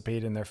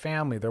participate in their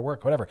family, their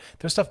work, whatever?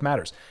 Their stuff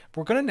matters.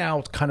 We're going to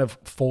now kind of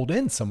fold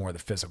in some more of the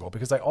physical,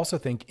 because I also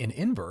think in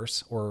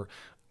inverse, or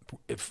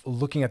if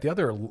looking at the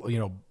other,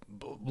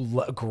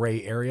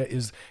 gray area,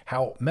 is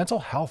how mental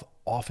health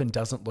often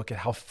doesn't look at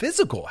how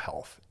physical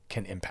health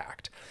can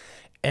impact.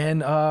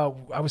 And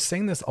I was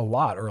saying this a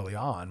lot early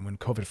on when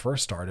COVID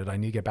first started. I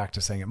need to get back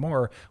to saying it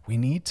more. We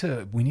need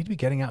to be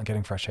getting out and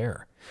getting fresh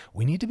air.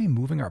 We need to be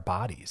moving our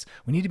bodies.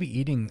 We need to be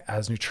eating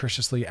as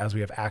nutritiously as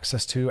we have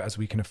access to, as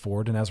we can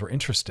afford, and as we're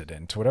interested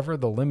in, to whatever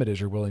the limit is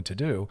you're willing to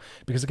do.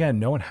 Because again,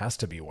 no one has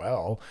to be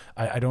well.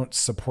 I don't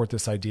support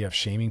this idea of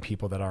shaming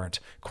people that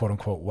aren't quote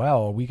unquote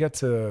well. We get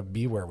to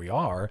be where we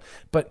are.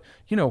 But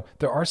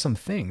there are some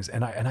things,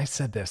 and I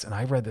said this, and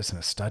I read this in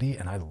a study,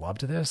 and I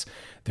loved this.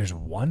 There's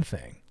one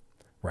thing,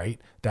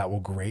 right, that will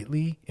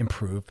greatly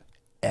improve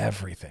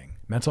everything.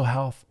 Mental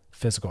health,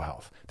 physical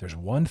health. There's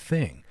one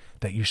thing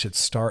that you should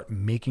start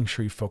making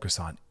sure you focus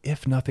on,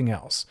 if nothing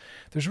else.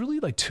 There's really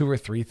like 2 or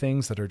 3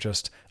 things that are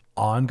just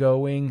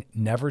ongoing,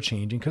 never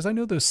changing, because I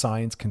know those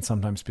signs can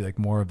sometimes be like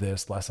more of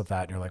this, less of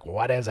that, and you're like, well,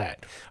 what is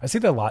that? I see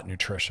that a lot in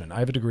nutrition. I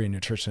have a degree in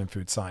nutrition and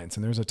food science,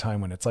 and there's a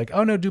time when it's like,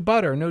 oh no, do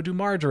butter, no, do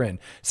margarine,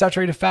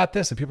 saturated fat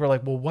this, and people are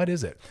like, well, what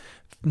is it?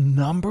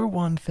 Number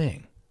one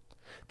thing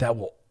that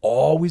will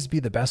always be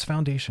the best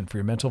foundation for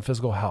your mental and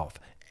physical health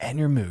and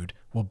your mood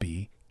will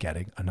be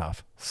getting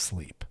enough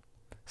sleep.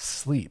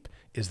 Sleep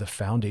is the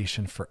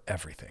foundation for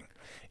everything.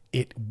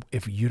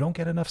 If you don't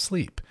get enough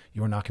sleep,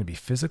 you are not going to be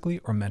physically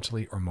or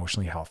mentally or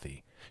emotionally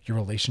healthy. Your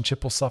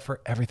relationship will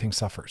suffer. Everything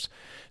suffers.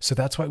 So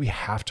that's why we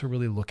have to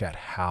really look at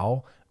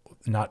how,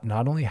 not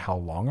only how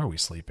long are we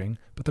sleeping,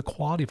 but the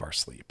quality of our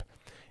sleep.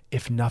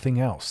 If nothing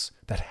else,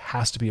 that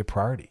has to be a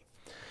priority.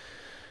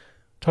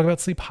 Talk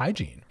about sleep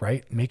hygiene,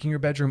 right? Making your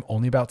bedroom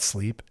only about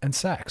sleep and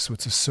sex. So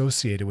it's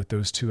associated with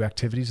those 2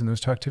 activities and those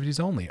 2 activities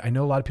only. I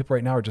know a lot of people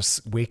right now are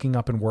just waking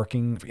up and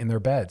working in their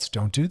beds.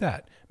 Don't do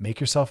that. Make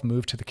yourself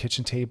move to the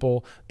kitchen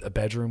table, a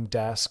bedroom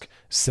desk,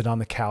 sit on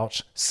the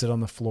couch, sit on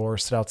the floor,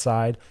 sit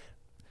outside.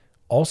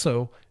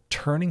 Also,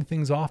 turning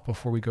things off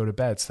before we go to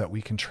bed so that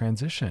we can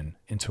transition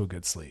into a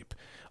good sleep.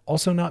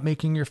 Also, not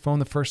making your phone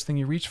the first thing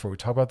you reach for. We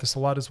talk about this a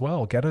lot as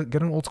well. Get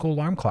an old school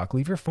alarm clock.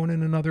 Leave your phone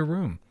in another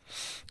room.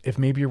 If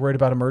maybe you're worried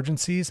about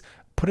emergencies,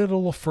 put it a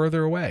little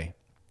further away.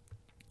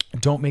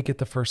 Don't make it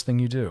the first thing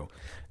you do.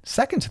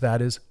 Second to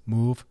that is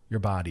move your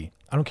body.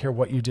 I don't care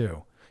what you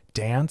do.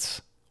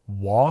 Dance,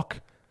 walk,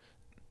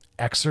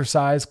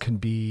 exercise can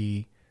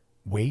be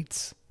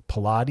weights,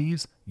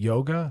 Pilates,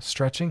 yoga,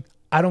 stretching.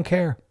 I don't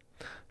care.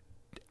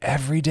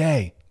 Every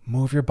day,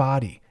 move your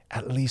body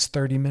at least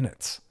 30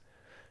 minutes.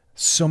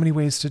 So many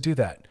ways to do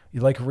that.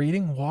 You like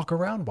reading? Walk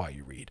around while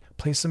you read.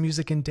 Play some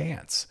music and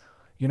dance.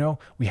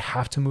 We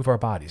have to move our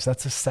bodies.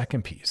 That's the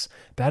second piece.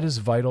 That is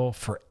vital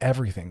for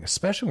everything,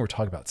 especially when we're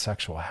talking about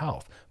sexual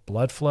health.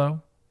 Blood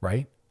flow,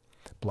 right?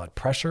 Blood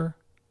pressure,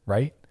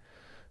 right?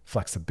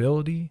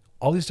 Flexibility.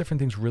 All these different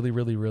things really,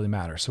 really, really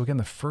matter. So again,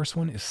 the first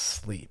one is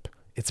sleep.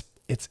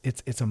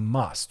 It's a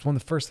must. It's one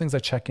of the first things I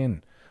check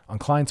in on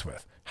clients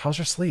with. How's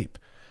your sleep?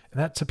 And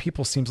that to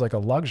people seems like a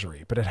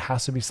luxury, but it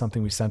has to be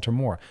something we center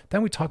more.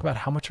 Then we talk about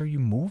how much are you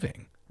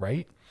moving,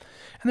 right?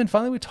 And then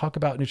finally, we talk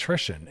about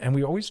nutrition. And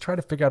we always try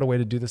to figure out a way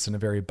to do this in a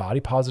very body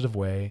positive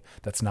way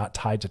that's not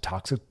tied to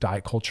toxic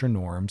diet culture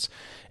norms.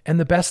 And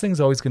the best thing is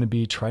always going to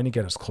be trying to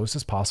get as close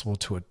as possible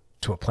to a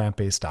to a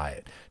plant-based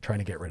diet, trying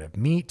to get rid of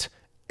meat,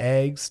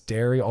 eggs,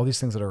 dairy, all these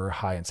things that are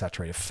high in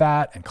saturated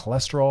fat and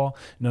cholesterol.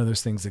 None of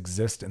those things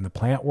exist in the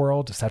plant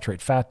world.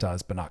 Saturated fat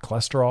does, but not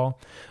cholesterol.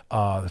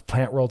 The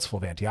plant world's full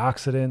of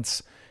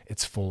antioxidants.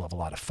 It's full of a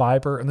lot of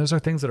fiber. And those are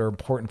things that are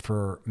important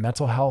for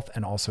mental health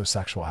and also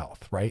sexual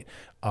health, right?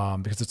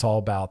 Because it's all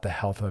about the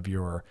health of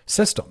your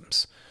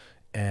systems.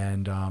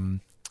 And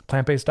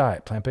plant-based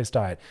diet.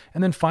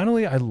 And then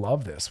finally, I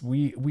love this.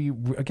 We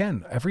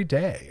again, every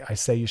day I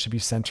say you should be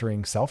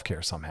centering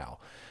self-care somehow.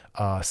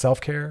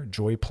 Self-care,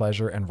 joy,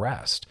 pleasure, and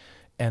rest.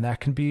 And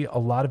that can be there's a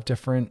lot of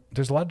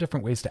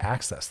different ways to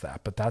access that,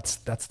 but that's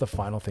the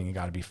final thing you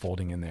got to be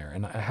folding in there.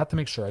 And I have to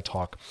make sure I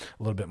talk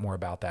a little bit more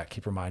about that.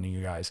 Keep reminding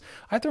you guys.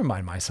 I have to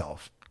remind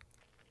myself.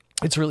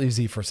 It's really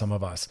easy for some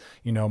of us.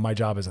 My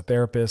job as a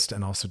therapist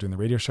and also doing the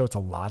radio show, it's a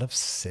lot of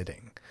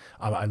sitting.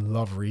 I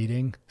love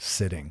reading,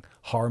 sitting.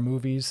 Horror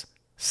movies,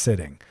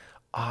 sitting.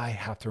 I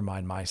have to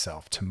remind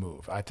myself to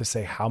move. I have to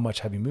say, how much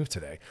have you moved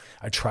today?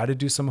 I try to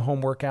do some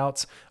home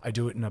workouts. I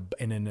do it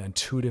in an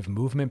intuitive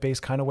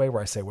movement-based kind of way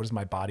where I say, what does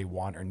my body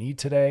want or need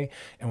today?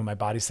 And when my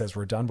body says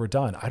we're done, we're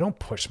done. I don't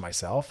push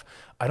myself.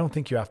 I don't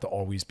think you have to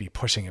always be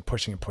pushing and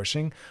pushing and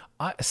pushing.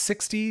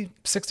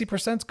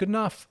 60% is good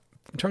enough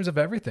in terms of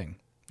everything.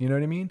 You know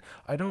what I mean?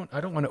 I don't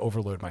want to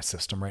overload my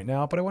system right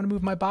now, but I want to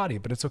move my body.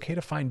 But it's okay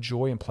to find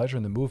joy and pleasure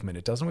in the movement.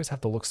 It doesn't always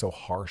have to look so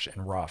harsh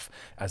and rough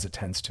as it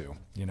tends to,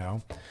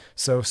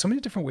 So many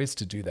different ways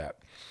to do that.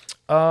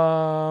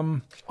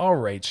 All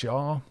right,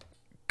 y'all.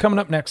 Coming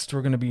up next,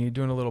 we're going to be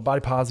doing a little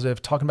body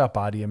positive, talking about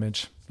body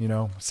image,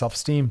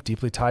 self-esteem,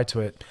 deeply tied to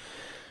it.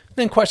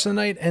 Then question of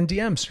the night and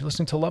DMs. You're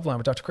listening to Loveline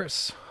with Dr.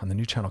 Chris on the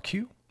new channel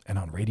Q and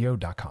on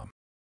radio.com.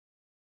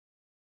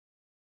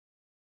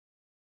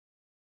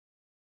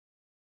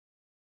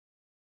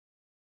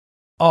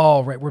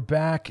 All right, we're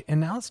back. And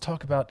now let's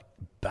talk about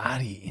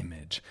body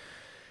image.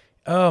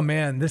 Oh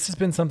man, this has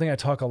been something I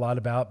talk a lot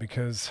about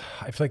because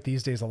I feel like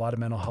these days a lot of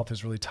mental health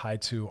is really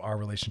tied to our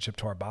relationship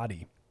to our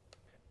body.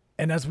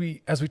 And as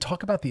we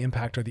talk about the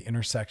impact or the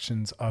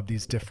intersections of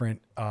these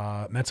different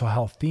mental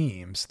health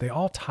themes, they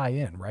all tie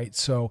in, right?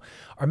 So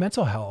our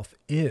mental health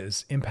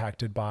is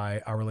impacted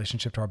by our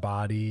relationship to our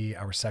body,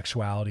 our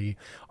sexuality.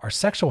 Our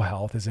sexual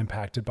health is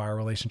impacted by our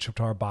relationship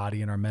to our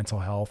body and our mental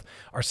health.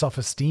 Our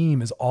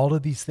self-esteem is all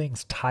of these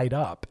things tied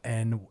up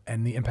and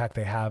the impact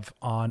they have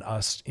on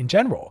us in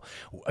general.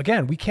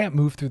 Again, we can't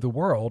move through the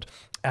world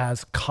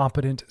as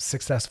competent,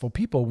 successful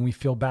people when we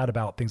feel bad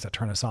about things that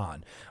turn us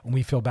on, when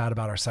we feel bad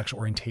about our sexual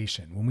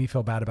orientation, when we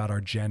feel bad about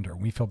our gender,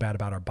 when we feel bad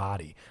about our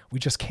body. We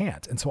just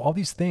can't. And so all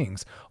these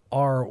things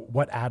are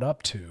what add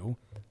up to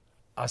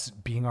us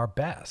being our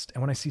best.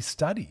 And when I see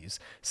studies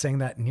saying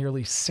that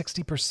nearly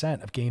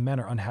 60% of gay men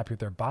are unhappy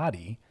with their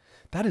body,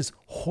 that is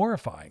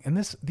horrifying. And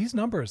these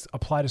numbers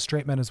apply to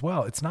straight men as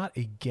well. It's not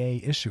a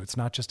gay issue. It's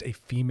not just a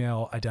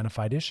female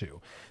identified issue.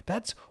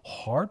 That's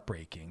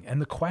heartbreaking.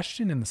 And the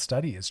question in the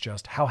study is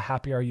just, how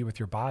happy are you with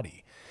your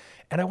body?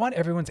 And I want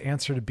everyone's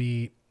answer to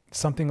be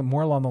something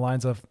more along the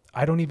lines of,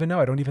 I don't even know.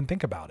 I don't even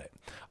think about it.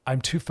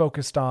 I'm too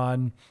focused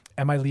on,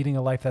 am I leading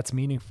a life that's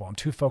meaningful? I'm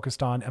too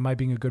focused on, am I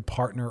being a good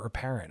partner or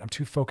parent? I'm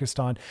too focused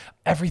on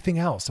everything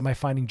else. Am I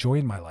finding joy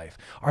in my life?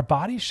 Our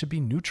bodies should be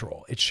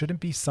neutral. It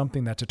shouldn't be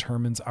something that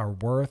determines our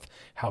worth,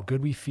 how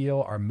good we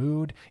feel, our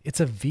mood. It's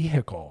a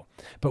vehicle,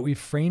 but we've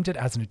framed it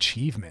as an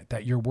achievement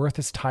that your worth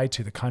is tied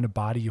to the kind of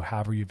body you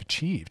have or you've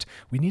achieved.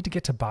 We need to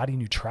get to body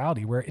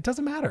neutrality where it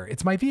doesn't matter.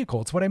 It's my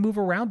vehicle. It's what I move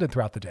around in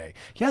throughout the day.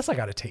 Yes, I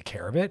got to take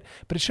care of it,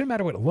 but it shouldn't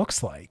matter what it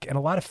looks like. And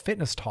a lot of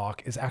fitness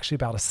talk is actually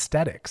about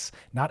aesthetics,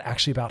 not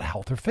actually about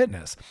health or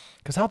fitness.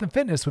 Because health and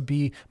fitness would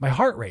be my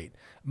heart rate,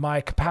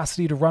 my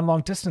capacity to run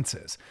long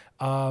distances,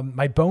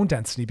 my bone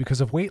density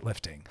because of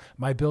weightlifting,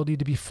 my ability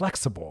to be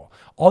flexible,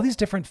 all these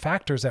different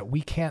factors that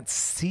we can't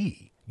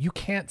see. You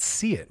can't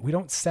see it. We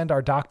don't send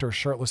our doctor a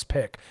shirtless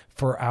pic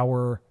for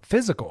our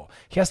physical.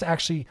 He has to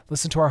actually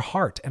listen to our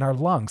heart and our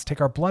lungs,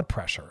 take our blood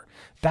pressure.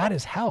 That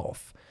is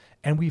health.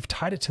 And we've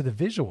tied it to the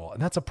visual,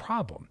 and that's a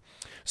problem.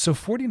 So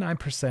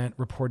 49%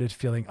 reported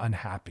feeling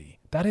unhappy.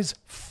 That is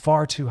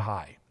far too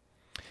high.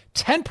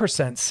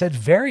 10% said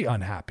very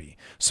unhappy.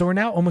 So we're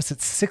now almost at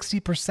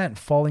 60%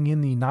 falling in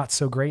the not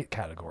so great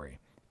category.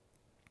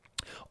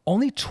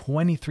 Only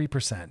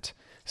 23%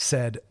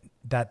 said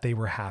that they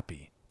were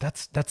happy.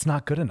 That's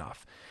not good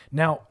enough.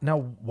 Now,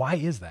 why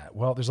is that?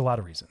 Well, there's a lot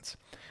of reasons.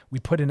 We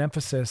put an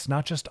emphasis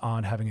not just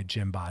on having a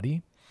gym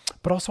body,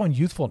 but also on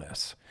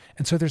youthfulness.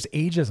 And so there's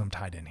ageism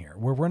tied in here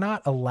where we're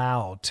not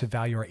allowed to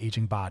value our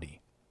aging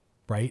body,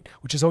 right?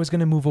 Which is always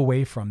going to move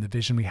away from the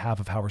vision we have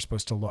of how we're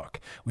supposed to look.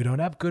 We don't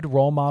have good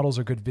role models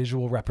or good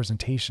visual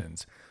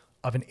representations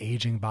of an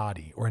aging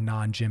body or a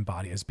non-gym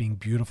body as being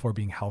beautiful or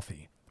being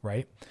healthy,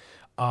 right?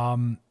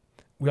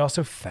 We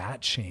also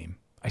fat shame.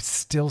 I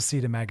still see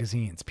it in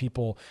magazines.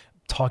 People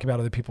talk about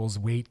other people's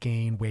weight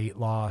gain, weight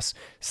loss,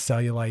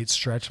 cellulite,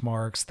 stretch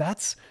marks.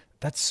 That's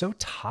so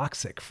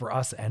toxic for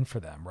us and for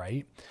them,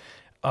 right?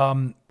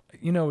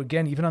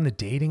 Again, even on the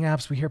dating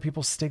apps, we hear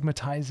people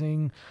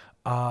stigmatizing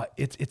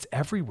It's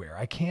everywhere.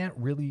 I can't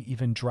really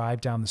even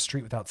drive down the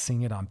street without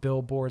seeing it on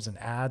billboards and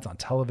ads, on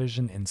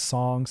television, in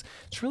songs.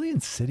 It's really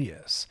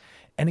insidious.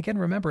 And again,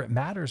 remember, it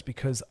matters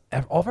because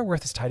all of our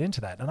worth is tied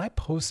into that. And I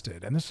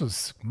posted, and this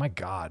was, my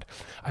God,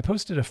 I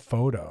posted a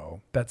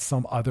photo that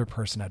some other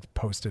person had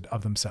posted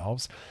of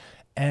themselves,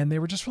 and they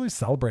were just really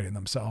celebrating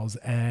themselves.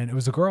 And it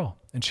was a girl,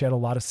 and she had a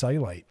lot of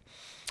cellulite.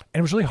 And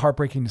it was really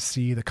heartbreaking to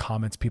see the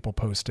comments people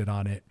posted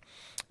on it.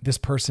 This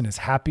person is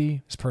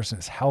happy. This person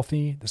is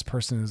healthy. This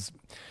person is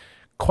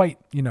quite,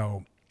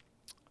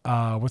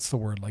 what's the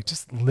word? Like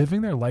just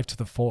living their life to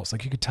the fullest.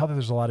 Like you could tell that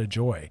there's a lot of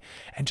joy,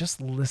 and just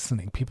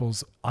listening,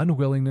 people's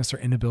unwillingness or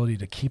inability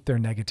to keep their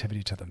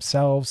negativity to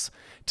themselves,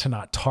 to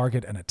not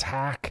target and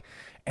attack.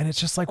 And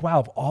it's just like, wow,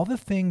 of all the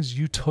things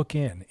you took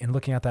in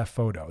looking at that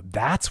photo,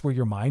 that's where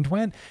your mind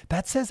went.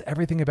 That says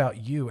everything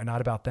about you and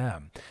not about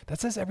them. That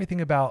says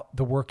everything about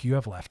the work you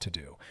have left to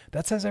do.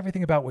 That says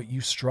everything about what you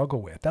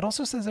struggle with. That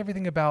also says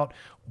everything about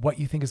what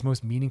you think is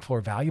most meaningful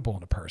or valuable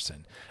in a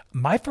person.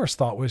 My first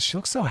thought was, she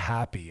looks so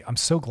happy. I'm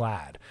so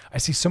glad. I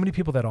see so many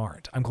people that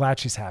aren't. I'm glad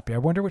she's happy. I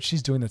wonder what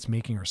she's doing that's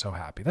making her so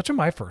happy. That's where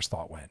my first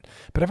thought went.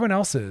 But everyone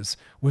else's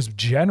was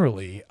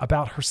generally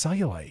about her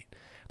cellulite.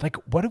 Like,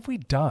 what have we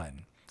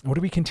done? What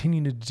are we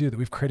continuing to do that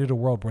we've created a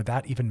world where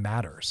that even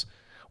matters,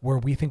 where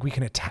we think we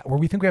can attack, where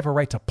we think we have a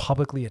right to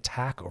publicly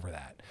attack over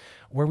that,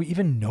 where we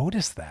even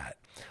notice that?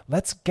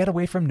 Let's get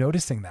away from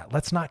noticing that.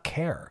 Let's not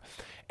care.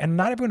 And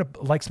not everyone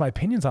likes my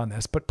opinions on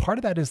this, but part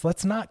of that is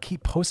let's not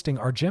keep posting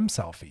our gym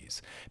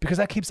selfies because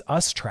that keeps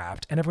us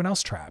trapped and everyone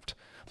else trapped.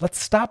 Let's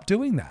stop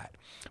doing that.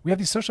 We have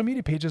these social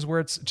media pages where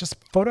it's just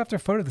photo after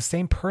photo of the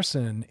same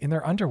person in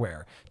their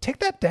underwear. Take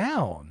that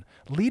down.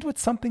 Lead with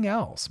something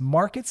else.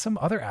 Market some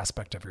other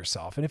aspect of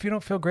yourself. And if you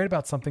don't feel great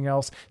about something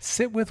else,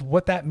 sit with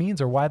what that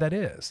means or why that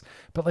is.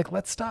 But like,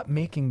 let's stop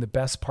making the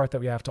best part that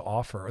we have to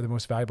offer, or the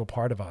most valuable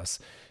part of us,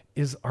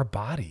 is our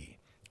body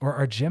or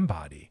our gym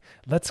body.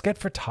 Let's get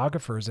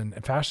photographers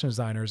and fashion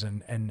designers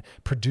and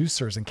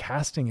producers and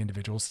casting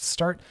individuals to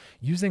start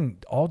using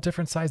all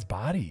different size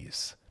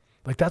bodies.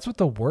 Like, that's what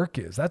the work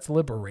is. That's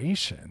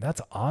liberation. That's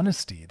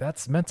honesty.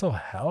 That's mental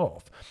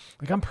health.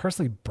 Like, I'm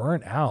personally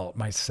burnt out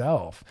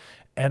myself,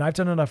 and I've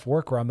done enough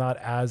work where I'm not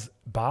as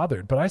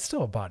bothered, but I still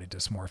have body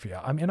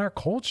dysmorphia. I'm in our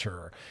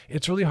culture.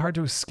 It's really hard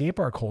to escape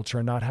our culture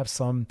and not have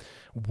some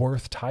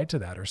worth tied to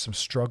that or some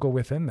struggle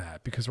within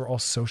that, because we're all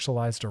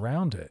socialized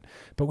around it.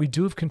 But we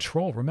do have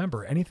control.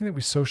 Remember, anything that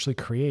we socially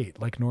create,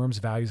 like norms,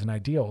 values, and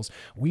ideals,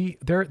 they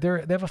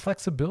have a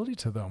flexibility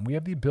to them. We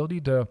have the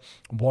ability to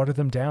water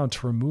them down,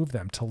 to remove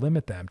them, to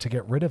limit them, to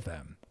get rid of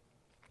them.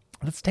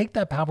 Let's take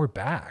that power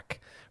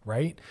back,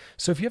 right?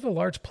 So if you have a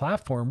large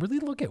platform, really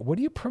look at, what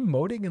are you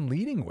promoting and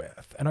leading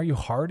with? And are you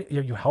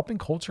helping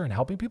culture and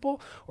helping people,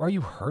 or are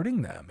you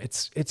hurting them?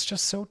 It's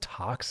just so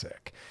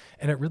toxic,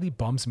 and it really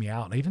bums me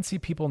out. And I even see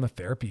people in the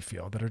therapy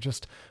field that are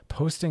just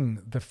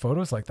posting the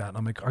photos like that. And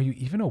I'm like, are you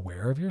even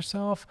aware of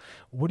yourself?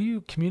 What are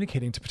you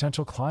communicating to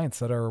potential clients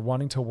that are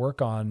wanting to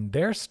work on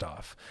their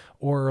stuff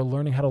or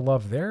learning how to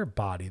love their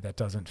body that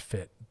doesn't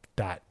fit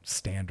that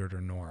standard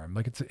or norm?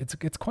 Like, it's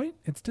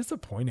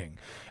disappointing.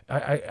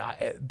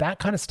 I that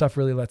kind of stuff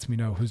really lets me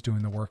know who's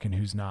doing the work and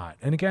who's not.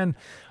 And again,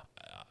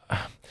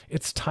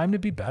 it's time to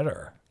be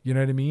better. You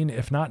know what I mean?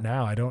 If not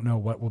now, I don't know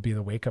what will be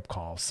the wake up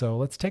call. So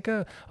let's take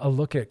a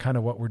look at kind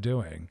of what we're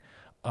doing.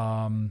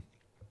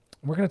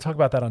 We're going to talk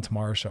about that on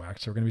tomorrow's show.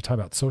 Actually, we're going to be talking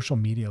about social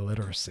media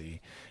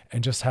literacy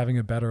and just having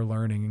a better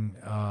learning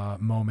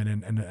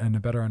moment and a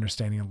better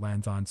understanding and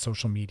lens on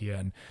social media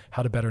and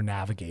how to better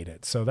navigate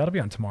it. So that'll be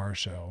on tomorrow's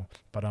show.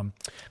 But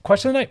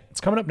question of the night,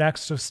 it's coming up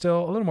next. So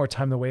still a little more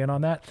time to weigh in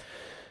on that.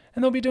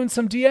 And they'll be doing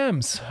some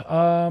DMs.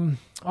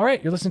 All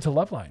right, you're listening to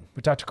Loveline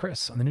with Dr.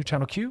 Chris on the new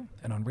Channel Q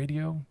and on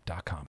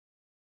radio.com.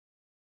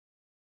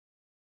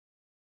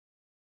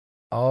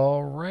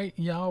 All right,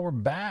 y'all, we're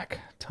back.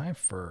 Time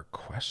for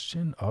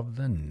question of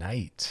the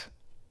night.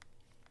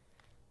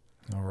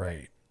 All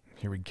right,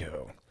 here we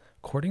go.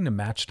 According to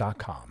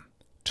Match.com,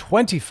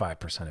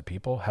 25% of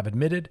people have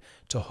admitted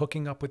to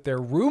hooking up with their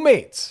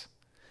roommates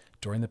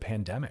during the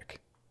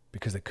pandemic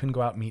because they couldn't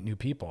go out and meet new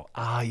people.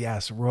 Ah,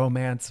 yes,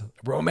 romance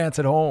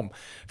at home.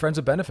 Friends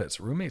with benefits,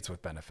 roommates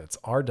with benefits,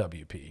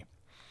 RWB,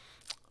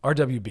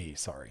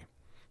 sorry.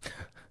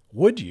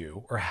 Would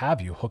you or have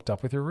you hooked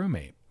up with your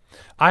roommate?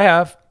 I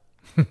have.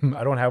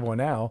 I don't have one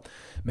now.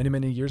 Many,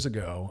 many years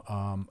ago,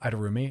 I had a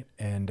roommate,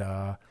 and,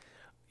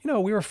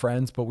 we were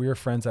friends, but we were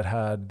friends that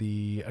had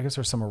I guess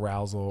there's some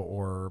arousal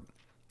or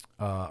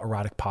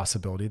erotic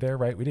possibility there,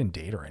 right? We didn't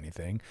date or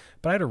anything,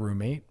 but I had a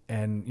roommate,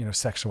 and,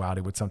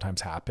 sexuality would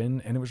sometimes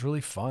happen, and it was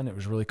really fun. It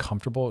was really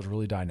comfortable. It was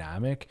really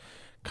dynamic,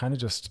 kind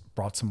of just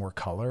brought some more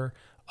color.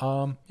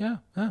 God, it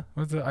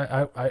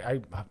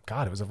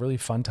was a really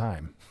fun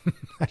time.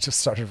 I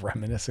just started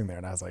reminiscing there,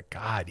 and I was like,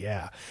 God,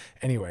 yeah.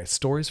 Anyway,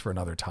 stories for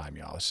another time,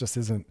 y'all. It just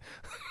isn't,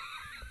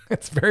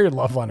 It's very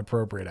love line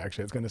appropriate,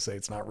 actually. I was going to say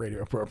it's not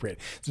radio appropriate.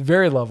 It's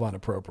very love line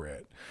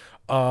appropriate.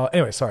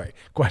 Anyway, sorry.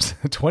 Question: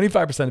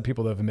 25% of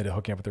people that have admitted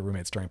hooking up with their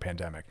roommates during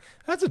pandemic.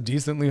 That's a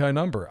decently high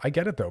number. I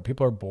get it though.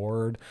 People are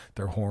bored.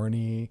 They're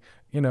horny.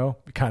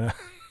 Kind of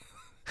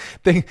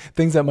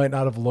things that might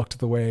not have looked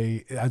the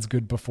way as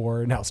good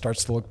before now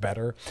starts to look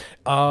better.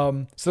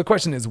 So the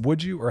question is,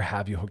 would you or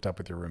have you hooked up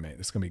with your roommate?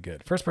 This is going to be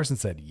good. First person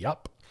said,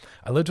 yup.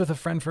 I lived with a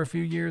friend for a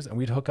few years and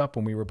we'd hook up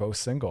when we were both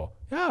single.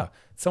 Yeah,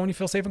 someone you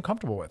feel safe and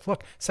comfortable with.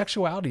 Look,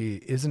 sexuality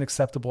is an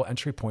acceptable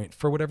entry point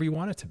for whatever you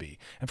want it to be.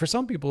 And for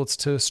some people, it's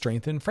to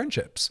strengthen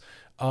friendships.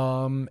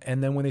 And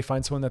then when they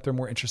find someone that they're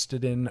more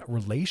interested in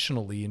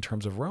relationally in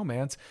terms of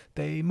romance,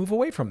 they move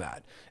away from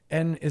that.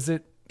 And is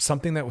it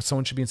something that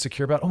someone should be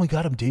insecure about? Oh my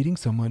God, I'm dating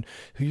someone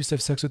who used to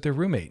have sex with their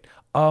roommate.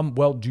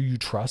 Well, do you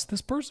trust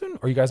this person?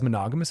 Are you guys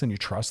monogamous and you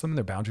trust them and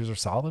their boundaries are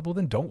solid? Well,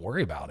 then don't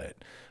worry about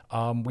it.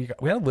 We got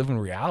to live in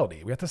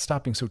reality. We have to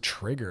stop being so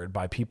triggered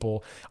by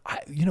people.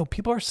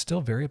 People are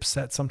still very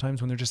upset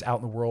sometimes when they're just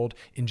out in the world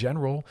in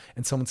general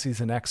and someone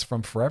sees an ex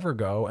from forever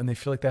ago and they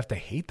feel like they have to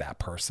hate that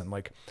person.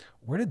 Like,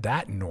 where did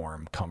that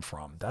norm come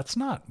from? That's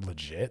not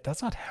legit.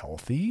 That's not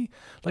healthy.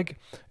 Like,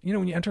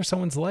 when you enter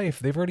someone's life,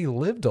 they've already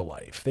lived a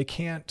life. They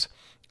can't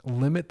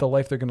limit the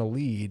life they're going to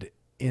lead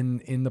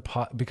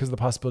because of the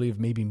possibility of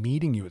maybe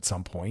meeting you at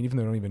some point, even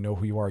though they don't even know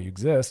who you are, you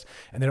exist,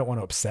 and they don't want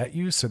to upset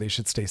you, so they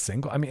should stay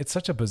single. I mean, it's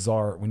such a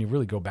bizarre when you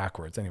really go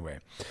backwards. Anyway,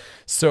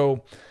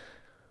 so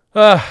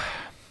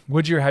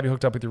would you or have you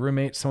hooked up with your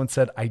roommate? Someone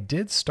said, I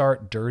did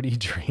start dirty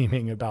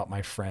dreaming about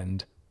my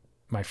friend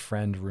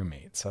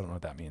roommates. I don't know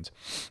what that means.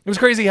 It was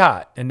crazy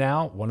hot. And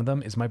now one of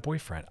them is my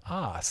boyfriend.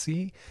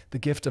 See the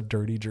gift of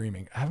dirty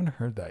dreaming. I haven't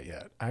heard that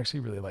yet. I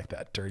actually really like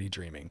that, dirty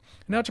dreaming.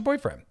 And now it's your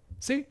boyfriend.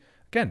 See?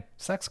 Again,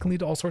 sex can lead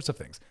to all sorts of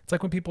things. It's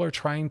like when people are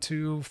trying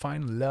to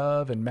find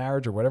love and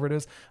marriage or whatever it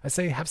is, I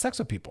say have sex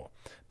with people.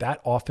 That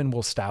often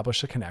will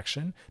establish a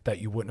connection that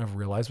you wouldn't have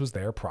realized was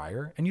there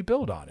prior, and you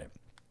build on it.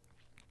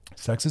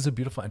 Sex is a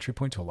beautiful entry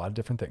point to a lot of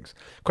different things.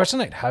 Question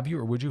tonight, have you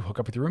or would you hook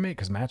up with your roommate?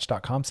 Because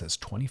Match.com says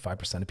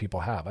 25% of people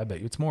have. I bet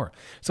you it's more.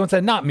 Someone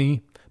said, not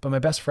me, but my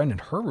best friend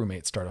and her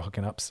roommate started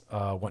hooking up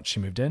once she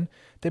moved in.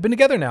 They've been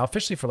together now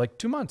officially for like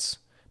 2 months,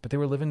 but they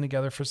were living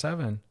together for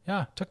 7.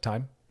 Yeah, took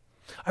time.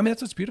 I mean,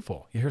 that's what's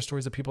beautiful. You hear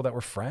stories of people that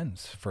were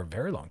friends for a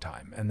very long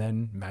time, and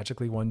then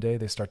magically one day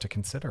they start to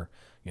consider,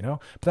 but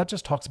that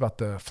just talks about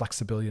the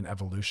flexibility and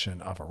evolution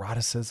of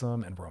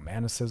eroticism and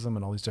romanticism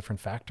and all these different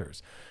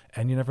factors.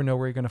 And you never know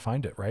where you're going to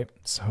find it, right?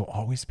 So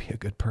always be a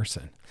good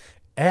person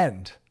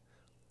and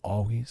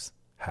always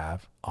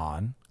have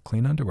on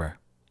clean underwear,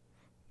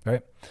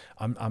 right?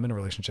 I'm in a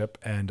relationship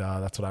and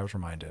that's what I was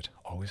reminded.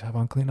 Always have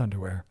on clean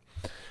underwear,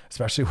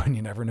 especially when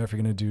you never know if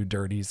you're going to do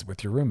dirties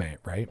with your roommate,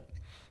 right?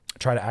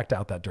 Try to act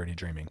out that dirty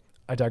dreaming.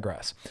 I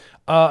digress.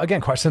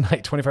 Again, question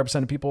night.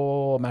 25% of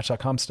people,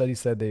 Match.com study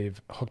said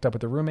they've hooked up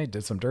with their roommate,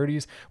 did some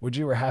dirties. Would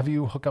you or have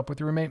you hook up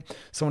with your roommate?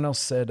 Someone else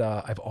said,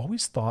 I've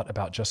always thought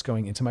about just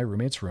going into my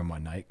roommate's room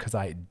one night because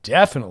I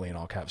definitely, in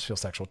all caps, feel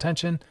sexual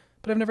tension,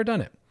 but I've never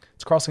done it.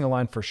 It's crossing a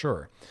line for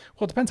sure.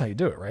 Well, it depends how you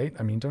do it, right?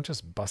 I mean, don't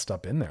just bust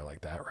up in there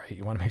like that, right?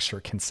 You want to make sure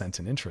consent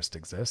and interest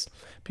exist.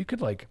 But you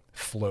could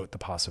float the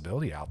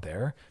possibility out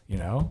there,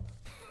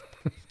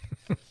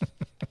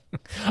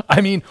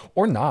 I mean,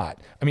 or not.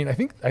 I mean, I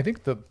think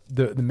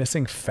the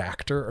missing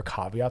factor or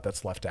caveat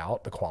that's left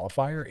out, the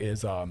qualifier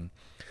is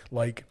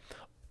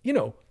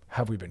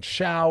have we been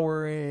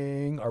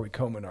showering? Are we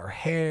combing our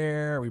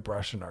hair? Are we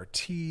brushing our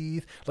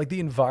teeth? Like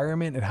the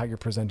environment and how you're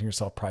presenting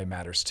yourself probably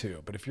matters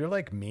too. But if you're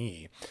like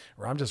me,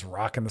 where I'm just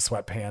rocking the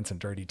sweatpants and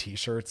dirty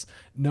t-shirts,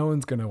 no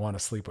one's going to want to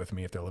sleep with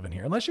me if they're living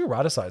here, unless you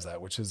eroticize that,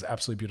 which is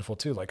absolutely beautiful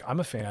too. Like I'm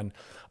a fan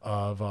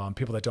of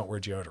people that don't wear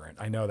deodorant.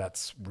 I know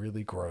that's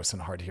really gross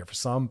and hard to hear for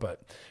some,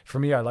 but for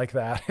me, I like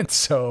that. And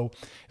so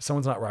if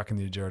someone's not rocking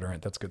the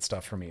deodorant, that's good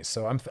stuff for me.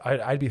 So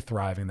I'd be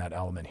thriving that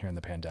element here in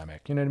the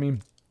pandemic. You know what I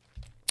mean?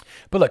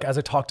 But look, as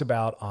I talked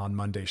about on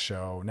Monday's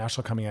show,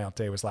 National Coming Out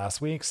Day was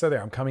last week. So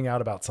I'm coming out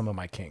about some of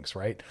my kinks,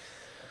 right?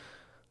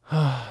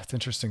 It's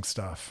interesting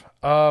stuff.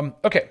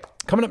 Okay.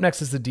 Coming up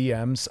next is the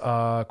DMs.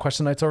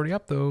 Question night's already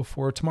up though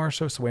for tomorrow's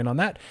show. So wait on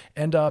that.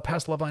 And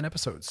past Loveline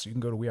episodes. You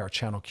can go to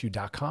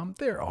wearechannelq.com.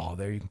 They're all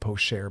there. You can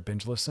post, share,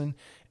 binge listen.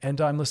 And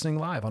I'm listening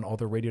live on all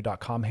the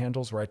radio.com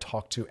handles where I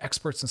talk to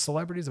experts and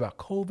celebrities about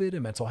COVID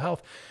and mental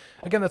health.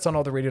 Again, that's on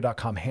all the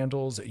radio.com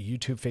handles,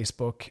 YouTube,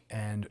 Facebook,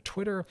 and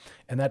Twitter.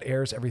 And that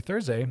airs every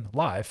Thursday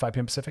live, 5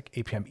 p.m. Pacific,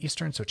 8 p.m.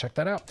 Eastern. So check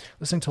that out.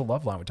 Listening to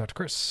Loveline with Dr.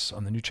 Chris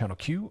on the new channel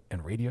Q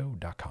and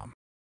radio.com.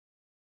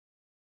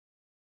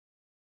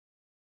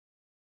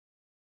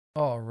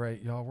 All right,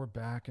 y'all, we're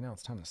back, and now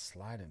it's time to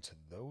slide into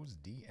those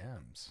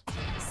DMs.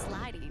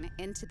 Sliding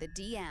into the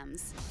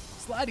DMs.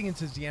 Sliding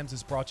into the DMs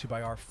is brought to you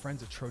by our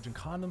friends at Trojan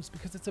Condoms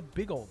because it's a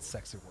big old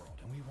sexy world,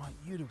 and we want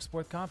you to explore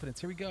with confidence.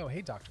 Here we go.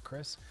 Hey, Dr.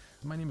 Chris.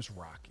 My name is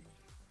Rocky.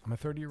 I'm a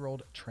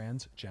 30-year-old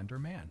transgender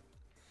man.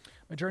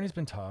 My journey's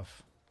been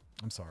tough.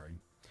 I'm sorry,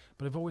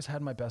 but I've always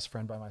had my best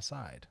friend by my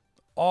side.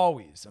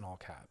 Always, in all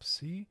caps.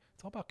 See,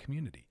 it's all about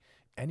community.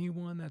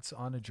 anyone that's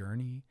on a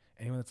journey,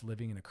 anyone that's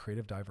living in a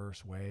creative,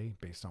 diverse way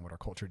based on what our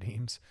culture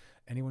deems,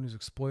 anyone who's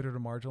exploited or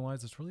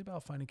marginalized, it's really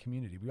about finding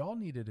community. We all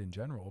need it in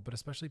general, but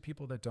especially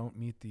people that don't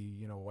meet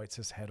the, white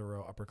cis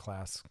hetero upper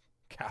class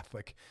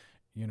Catholic,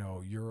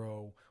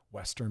 Euro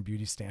Western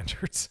beauty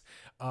standards,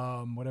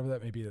 whatever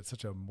that may be. That's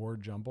such a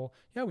word jumble.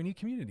 Yeah, we need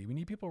community. We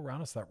need people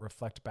around us that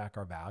reflect back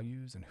our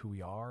values and who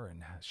we are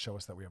and show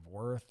us that we have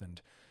worth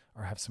and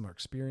or have similar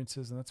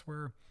experiences. And that's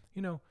where,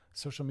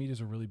 social media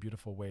is a really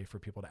beautiful way for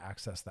people to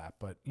access that.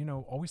 But,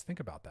 always think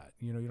about that.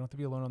 You don't have to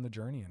be alone on the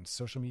journey. And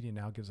social media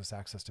now gives us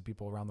access to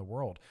people around the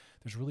world.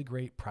 There's really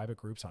great private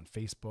groups on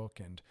Facebook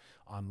and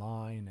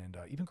online and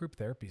even group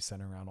therapy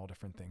centered around all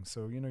different things.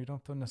 So, you don't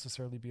have to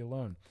necessarily be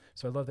alone.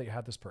 So I love that you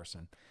had this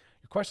person.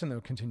 Your question, though,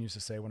 continues to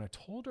say, when I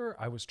told her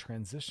I was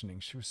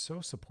transitioning, she was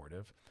so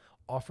supportive,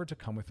 offered to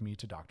come with me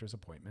to doctor's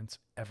appointments,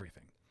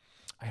 everything.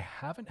 I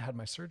haven't had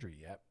my surgery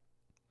yet,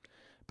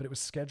 but it was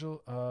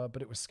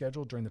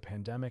scheduled during the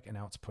pandemic, and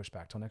now it's pushed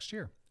back till next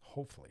year,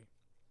 hopefully.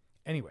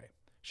 Anyway,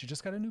 she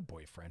just got a new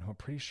boyfriend who I'm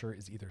pretty sure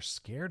is either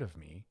scared of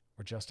me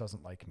or just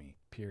doesn't like me,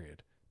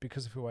 period,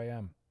 because of who I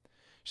am.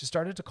 She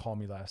started to call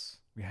me less.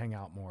 We hang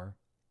out more,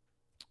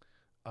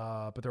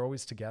 but they're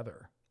always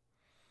together.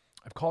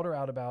 I've called her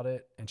out about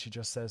it, and she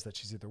just says that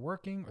she's either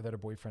working or that her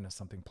boyfriend has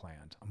something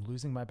planned. I'm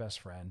losing my best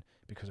friend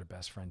because her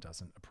best friend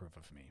doesn't approve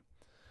of me.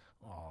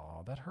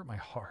 Oh, that hurt my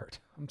heart.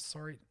 I'm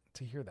sorry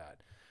to hear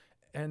that.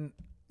 And,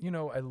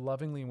 I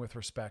lovingly and with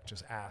respect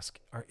just ask,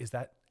 is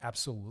that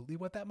absolutely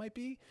what that might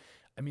be?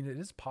 I mean, it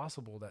is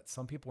possible that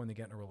some people, when they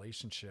get in a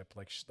relationship,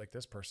 like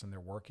this person, they're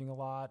working a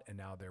lot and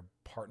now their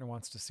partner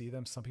wants to see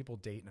them. Some people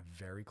date in a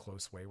very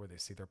close way where they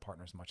see their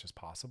partner as much as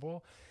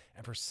possible.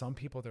 And for some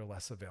people, they're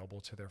less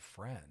available to their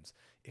friends.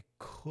 It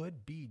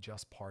could be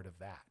just part of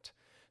that.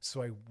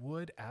 So I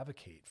would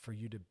advocate for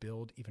you to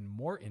build even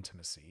more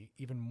intimacy,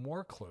 even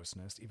more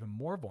closeness, even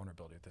more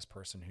vulnerability with this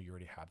person who you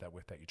already have that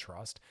with, that you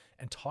trust,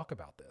 and talk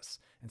about this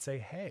and say,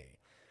 hey,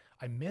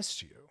 I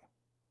miss you.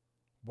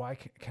 Why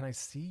can I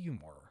see you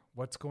more?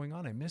 What's going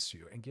on? I miss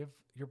you. And give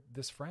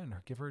this friend,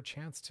 give her a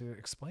chance to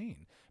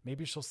explain.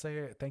 Maybe she'll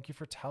say, thank you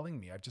for telling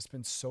me. I've just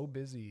been so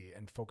busy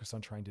and focused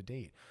on trying to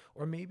date.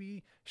 Or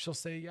maybe she'll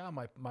say, yeah,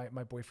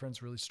 my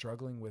boyfriend's really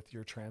struggling with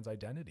your trans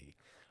identity,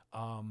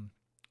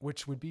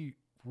 which would be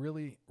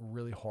really,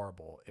 really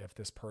horrible if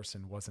this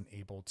person wasn't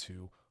able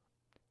to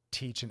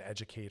teach and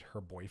educate her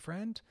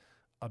boyfriend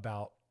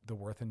about the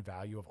worth and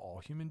value of all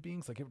human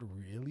beings. Like, it would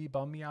really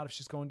bum me out if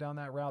she's going down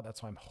that route.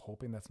 That's why I'm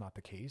hoping that's not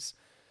the case.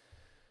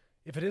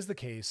 If it is the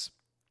case,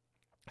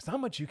 it's not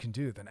much you can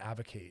do than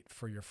advocate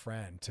for your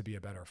friend to be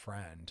a better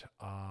friend.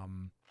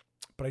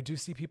 But I do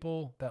see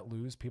people that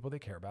lose people they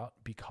care about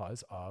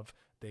because of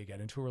they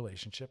get into a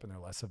relationship and they're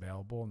less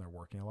available and they're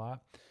working a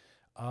lot.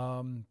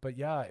 But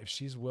yeah, if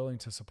she's willing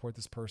to support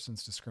this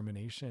person's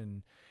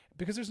discrimination,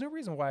 because there's no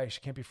reason why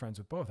she can't be friends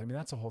with both. I mean,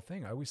 that's the whole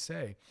thing. I always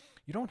say,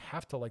 you don't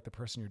have to like the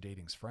person you're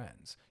dating's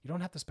friends. You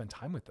don't have to spend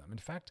time with them. In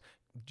fact,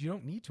 you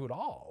don't need to at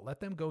all.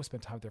 Let them go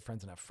spend time with their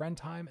friends and have friend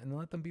time, and then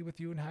let them be with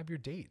you and have your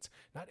dates.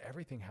 Not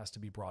everything has to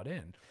be brought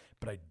in,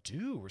 but I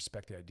do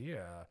respect the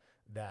idea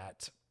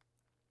that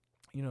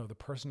the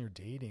person you're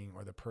dating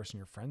or the person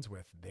you're friends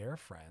with, their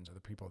friends or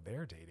the people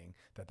they're dating,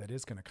 that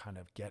is going to kind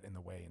of get in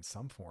the way in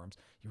some forms.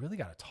 You really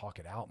got to talk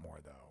it out more,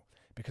 though,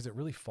 because it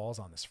really falls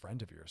on this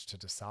friend of yours to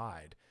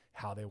decide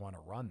how they want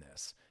to run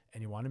this.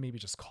 And you want to maybe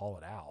just call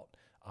it out,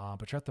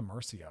 but you're at the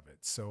mercy of it.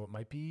 So it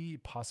might be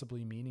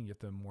possibly meaning you have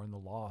to mourn the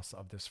loss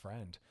of this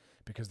friend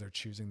because they're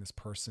choosing this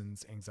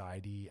person's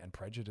anxiety and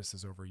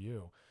prejudices over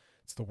you.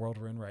 It's the world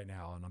we're in right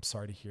now, and I'm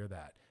sorry to hear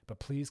that. But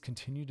please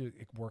continue to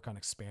work on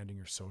expanding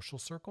your social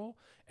circle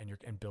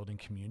and building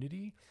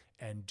community,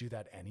 and do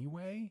that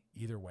anyway,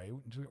 either way,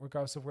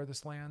 regardless of where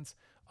this lands.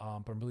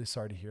 But I'm really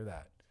sorry to hear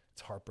that.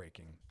 It's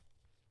heartbreaking.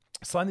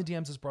 Slide in the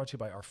DMs is brought to you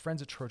by our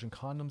friends at Trojan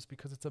Condoms,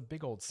 because it's a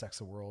big old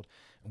sex world,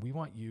 and we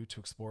want you to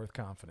explore with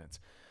confidence.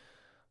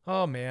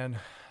 Oh man,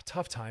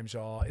 tough times,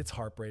 y'all. It's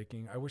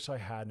heartbreaking. I wish I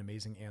had an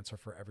amazing answer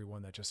for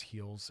everyone that just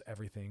heals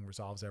everything,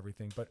 resolves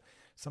everything. But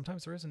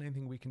sometimes there isn't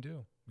anything we can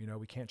do.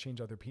 We can't change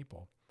other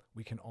people.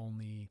 We can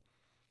only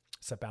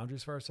set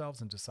boundaries for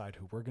ourselves and decide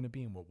who we're going to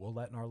be and what we'll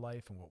let in our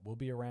life and what we'll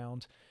be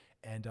around,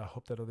 and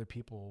hope that other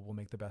people will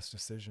make the best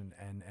decision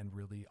and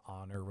really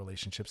honor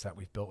relationships that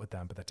we've built with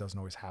them. But that doesn't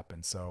always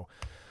happen. So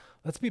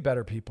let's be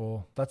better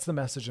people. That's the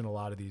message in a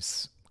lot of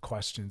these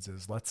questions,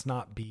 is let's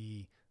not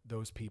be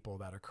those people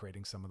that are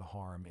creating some of the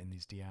harm in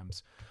these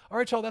DMs. All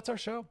right, y'all, that's our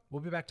show.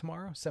 We'll be back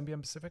tomorrow, 7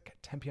 p.m. Pacific,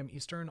 10 p.m.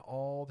 Eastern.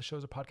 All the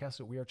shows are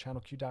podcasted at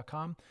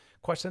wearechannelq.com.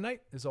 Question of the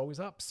night is always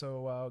up.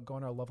 So go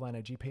on our Loveline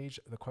IG page.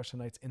 The question of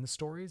the night's in the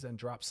stories, and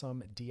drop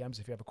some DMs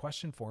if you have a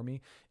question for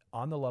me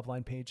on the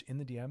Loveline page in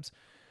the DMs.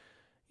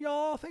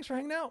 Y'all, thanks for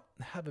hanging out.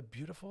 Have a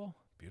beautiful,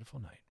 beautiful night.